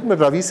book on Helen, but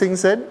Ravi Singh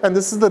said, and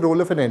this is the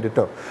role of an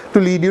editor, to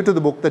lead you to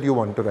the book that you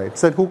want to write.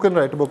 Said, who can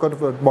write a book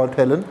about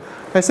Helen?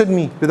 I said,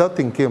 me, without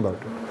thinking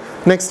about it.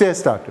 Next day I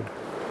started.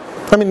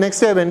 I mean, next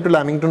day I went to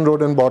Lamington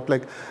Road and bought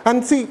like,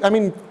 and see, I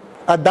mean,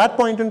 at that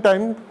point in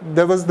time,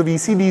 there was the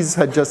VCDs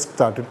had just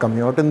started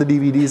coming out and the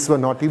DVDs were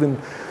not even,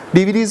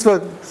 DVDs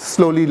were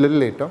slowly a little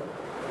later.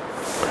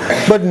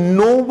 But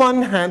no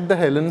one had the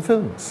Helen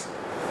films.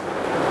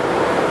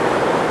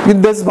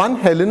 There's one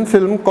Helen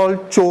film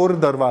called Chor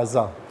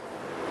Darwaza,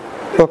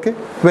 okay,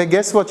 where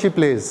guess what she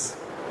plays?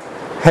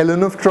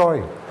 Helen of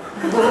Troy.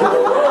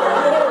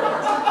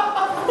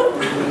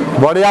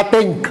 What do you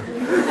think?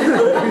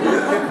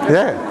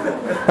 Yeah,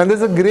 and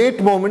there's a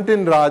great moment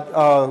in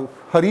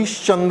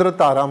Harish Chandra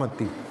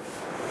Taramati.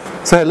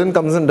 So Helen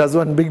comes and does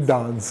one big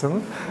dance,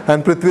 and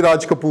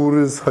Prithviraj Kapoor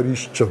is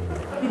Harish Chandra.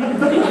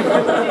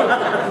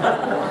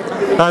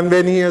 And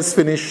when he has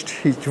finished,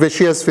 when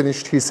she has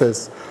finished, he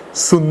says,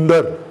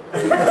 Sundar.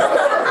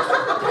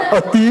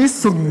 Ati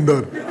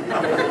Sundar.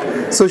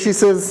 So she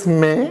says,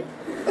 मैं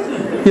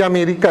या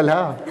मेरी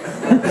कला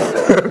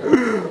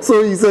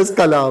So he says,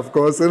 Kala, of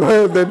course. And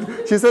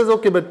then she says,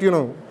 okay, but give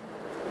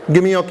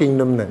me your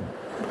kingdom then.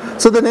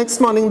 So the next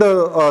morning,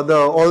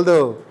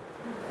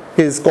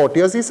 his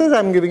courtiers, he says,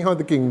 I'm giving her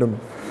the kingdom.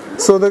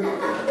 So the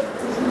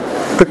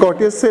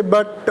courtiers say,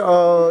 but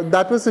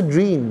that was a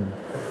dream.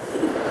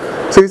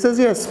 So he says,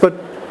 yes, but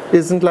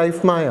isn't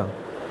life Maya?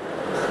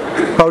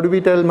 How do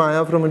we tell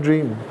Maya from a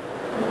dream?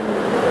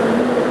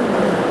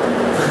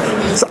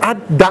 So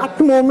at that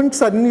moment,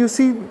 suddenly you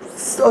see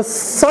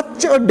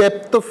such a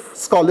depth of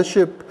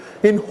scholarship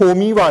in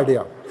Homi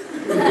Wadia.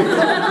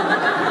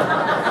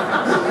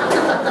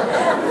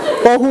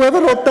 Or whoever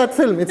wrote that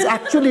film. It's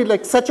actually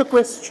like such a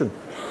question.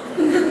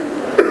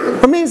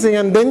 Amazing.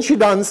 And then she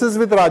dances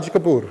with Raj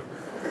Kapoor.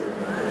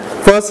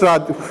 First,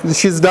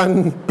 she's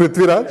done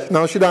Prithviraj.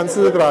 Now she dances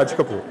with Raj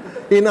Kapoor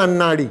in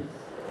Annadi.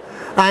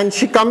 And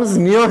she comes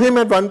near him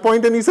at one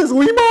point and he says,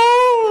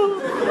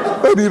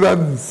 Uima! And he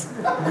runs.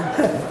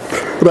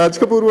 Raj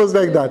Kapoor was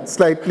like that,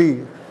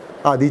 slightly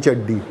Adi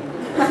Chaddi.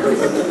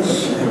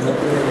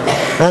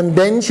 And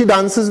then she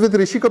dances with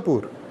Rishi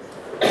Kapoor.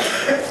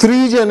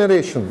 3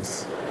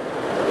 generations.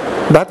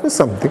 That was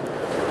something.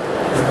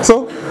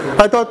 So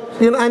I thought,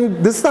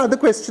 and this is the other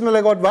question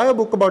I got, why a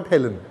book about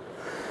Helen?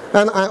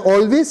 And I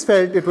always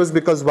felt it was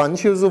because 1,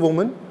 she was a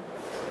woman,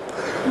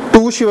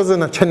 2, she was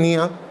an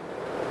Achaniya,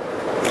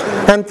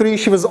 and 3,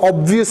 she was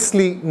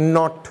obviously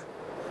not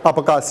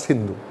upper caste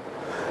Hindu.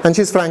 And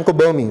she's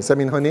Franco-Burmese. I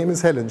mean, her name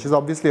is Helen. She's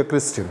obviously a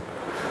Christian.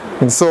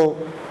 And so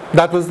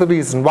that was the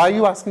reason. Why are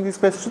you asking these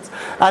questions?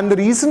 And the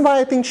reason why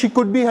I think she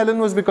could be Helen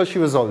was because she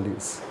was all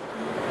these.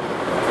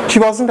 She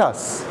wasn't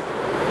us.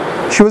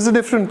 She was a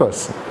different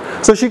person.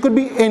 So she could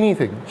be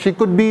anything. She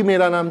could be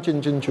Mera Naam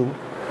Chin Chin Choo.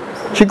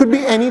 She could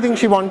be anything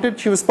she wanted.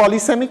 She was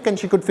polysemic and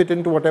she could fit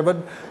into whatever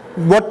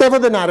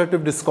the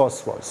narrative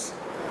discourse was.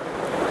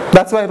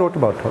 That's why I wrote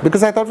about her,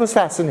 because I thought it was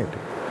fascinating.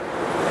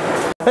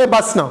 Hey,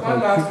 bus now.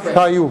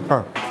 How are you?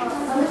 Huh. I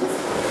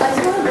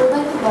just want to go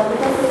back to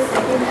Babita for a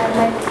second.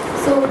 And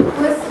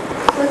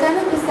we're kind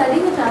of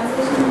studying a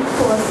translation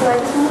course. So I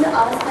just wanted to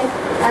ask,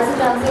 as a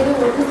translator,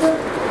 what is the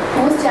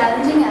most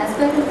challenging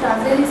aspect of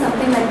translating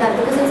something like that?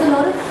 Because there's a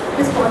lot of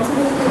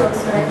responsibility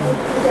also, right?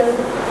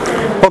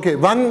 Okay,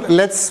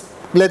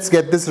 let's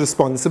get this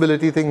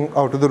responsibility thing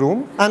out of the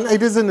room. And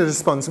it isn't a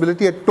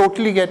responsibility. I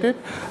totally get it.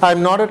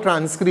 I'm not a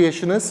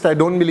transcreationist. I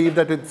don't believe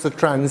that it's a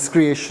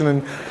transcreation.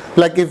 And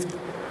like if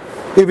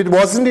it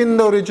wasn't in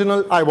the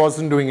original, I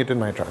wasn't doing it in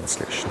my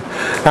translation.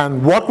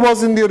 And what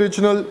was in the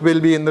original will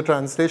be in the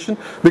translation,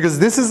 because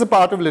this is a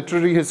part of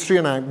literary history,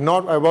 and I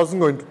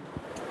wasn't going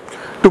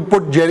to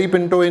put Jerry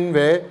Pinto in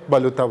where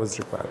Baluta was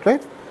required,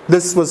 right?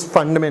 This was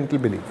fundamental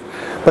belief.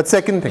 But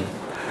second thing,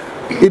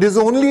 it is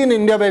only in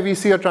India where we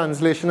see a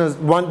translation as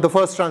the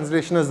first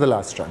translation as the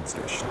last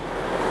translation.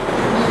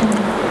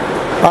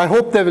 I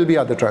hope there will be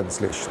other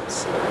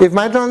translations. If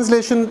my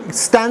translation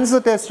stands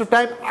the test of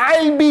time,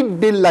 I'll be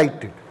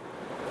delighted.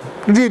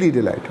 Really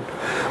delighted.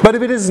 But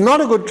if it is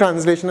not a good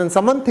translation and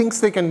someone thinks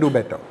they can do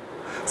better,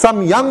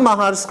 some young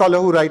Mahar scholar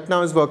who right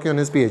now is working on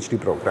his PhD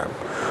program,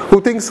 who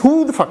thinks,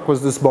 who the fuck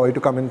was this boy to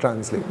come and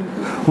translate?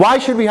 Why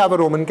should we have a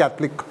Roman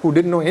Catholic who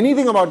didn't know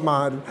anything about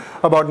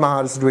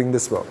Mahars doing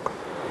this work?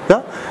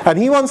 Yeah? And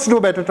he wants to do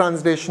a better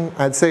translation,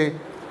 I'd say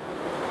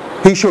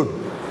he should.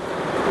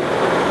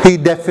 He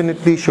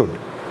definitely should.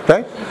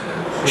 Right?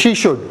 She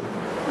should.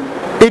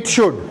 It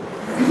should.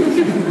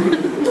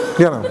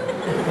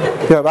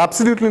 You have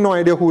absolutely no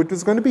idea who it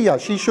is going to be. Yeah,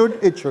 she should,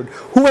 it should.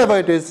 Whoever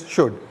it is,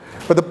 should.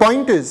 But the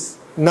point is,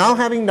 now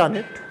having done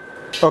it,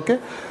 okay,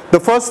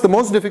 the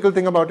most difficult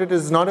thing about it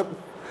is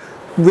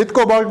with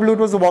Cobalt Blue, it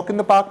was a walk in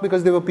the park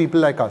because there were people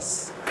like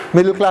us.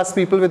 Middle class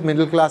people with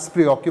middle class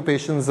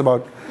preoccupations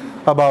about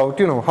how it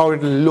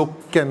will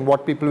look and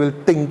what people will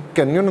think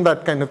and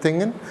that kind of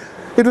thing. And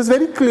it was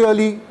very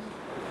clearly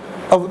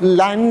a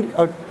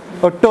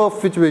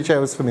turf with which I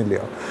was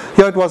familiar.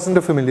 Here it wasn't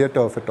a familiar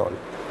turf at all.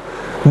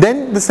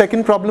 Then the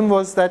second problem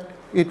was that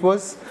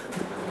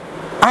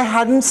I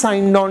hadn't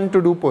signed on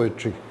to do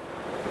poetry.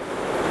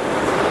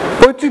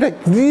 Poetry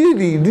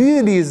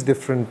really is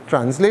different.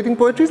 Translating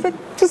poetry is like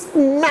just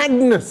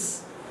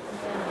madness.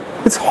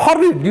 It's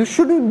horrid. You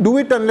shouldn't do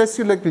it unless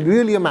you're like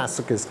really a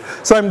masochist.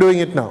 So I'm doing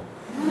it now.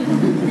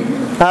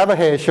 I have a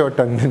hair shirt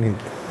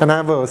underneath and I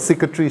have a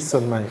cicatrice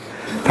on my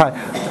thigh.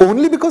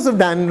 Only because of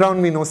Dan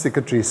Brown we know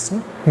cicatrice.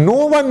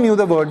 No one knew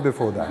the word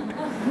before that.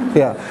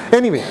 Yeah.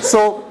 Anyway,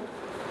 so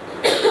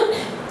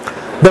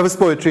there was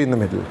poetry in the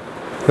middle,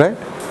 right?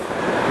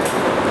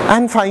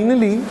 And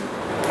finally,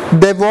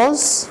 there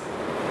was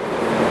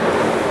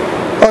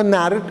a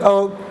narrative.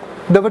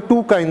 There were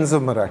 2 kinds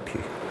of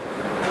Marathi.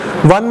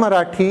 One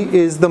Marathi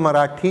is the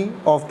Marathi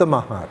of the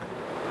Mahar,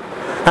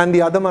 and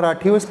the other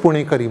Marathi was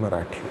Punekari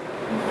Marathi.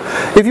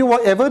 If you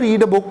ever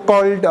read a book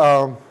called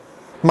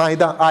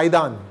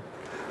Aidan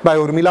by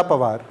Urmila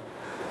Pawar,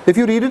 if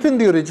you read it in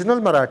the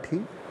original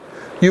Marathi,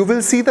 you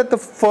will see that the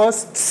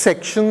first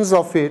sections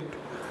of it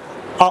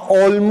are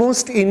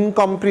almost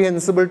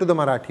incomprehensible to the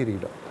Marathi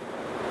reader.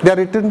 They are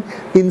written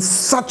in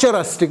such a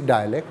rustic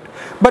dialect.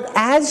 But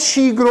as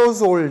she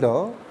grows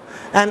older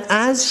and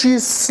as she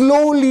is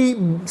slowly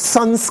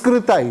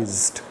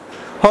Sanskritized,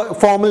 her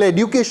formal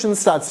education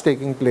starts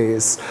taking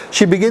place.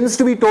 She begins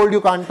to be told,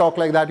 you can't talk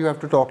like that, you have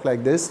to talk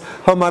like this.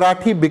 Her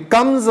Marathi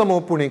becomes a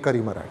more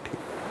Punekari Marathi.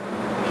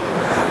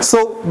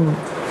 So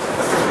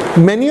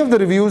many of the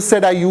reviews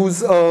said I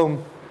use a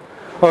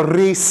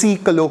racy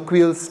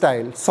colloquial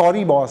style.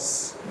 Sorry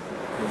boss.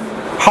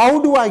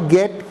 How do I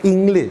get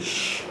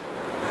English?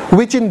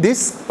 Which in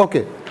this,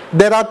 okay,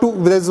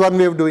 there's one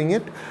way of doing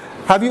it.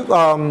 Have you,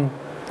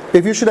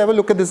 if you should ever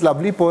look at this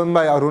lovely poem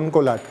by Arun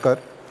Kolatkar,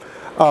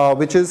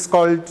 which is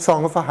called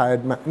Song of a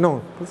Hired Man.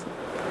 No,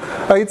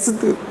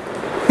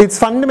 it's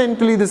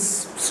fundamentally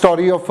this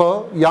story of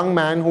a young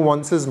man who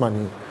wants his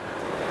money.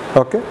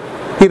 Okay,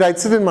 he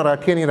writes it in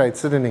Marathi and he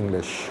writes it in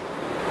English.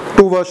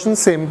 Two versions,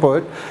 same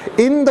poet.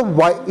 In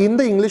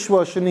the English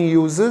version, he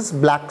uses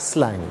black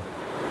slang,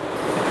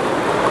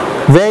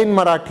 where in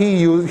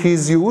Marathi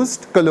he's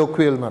used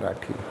colloquial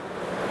Marathi.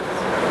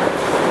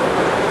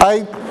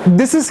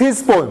 This is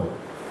his poem.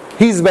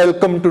 He's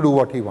welcome to do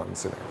what he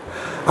wants in it.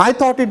 I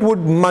thought it would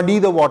muddy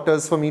the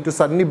waters for me to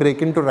suddenly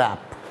break into rap.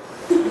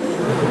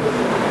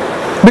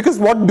 Because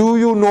what do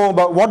we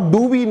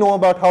know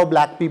about how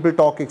black people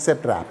talk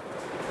except rap?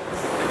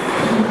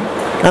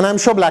 And I'm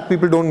sure black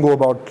people don't go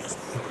about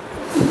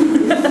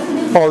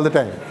all the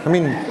time. I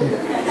mean,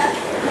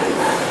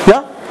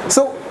 yeah.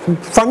 So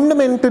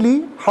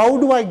fundamentally, how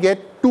do I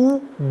get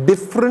two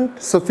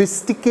different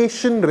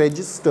sophistication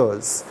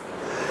registers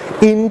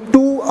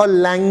into a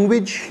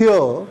language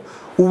here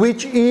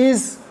which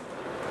is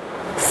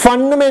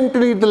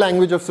fundamentally the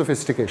language of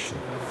sophistication?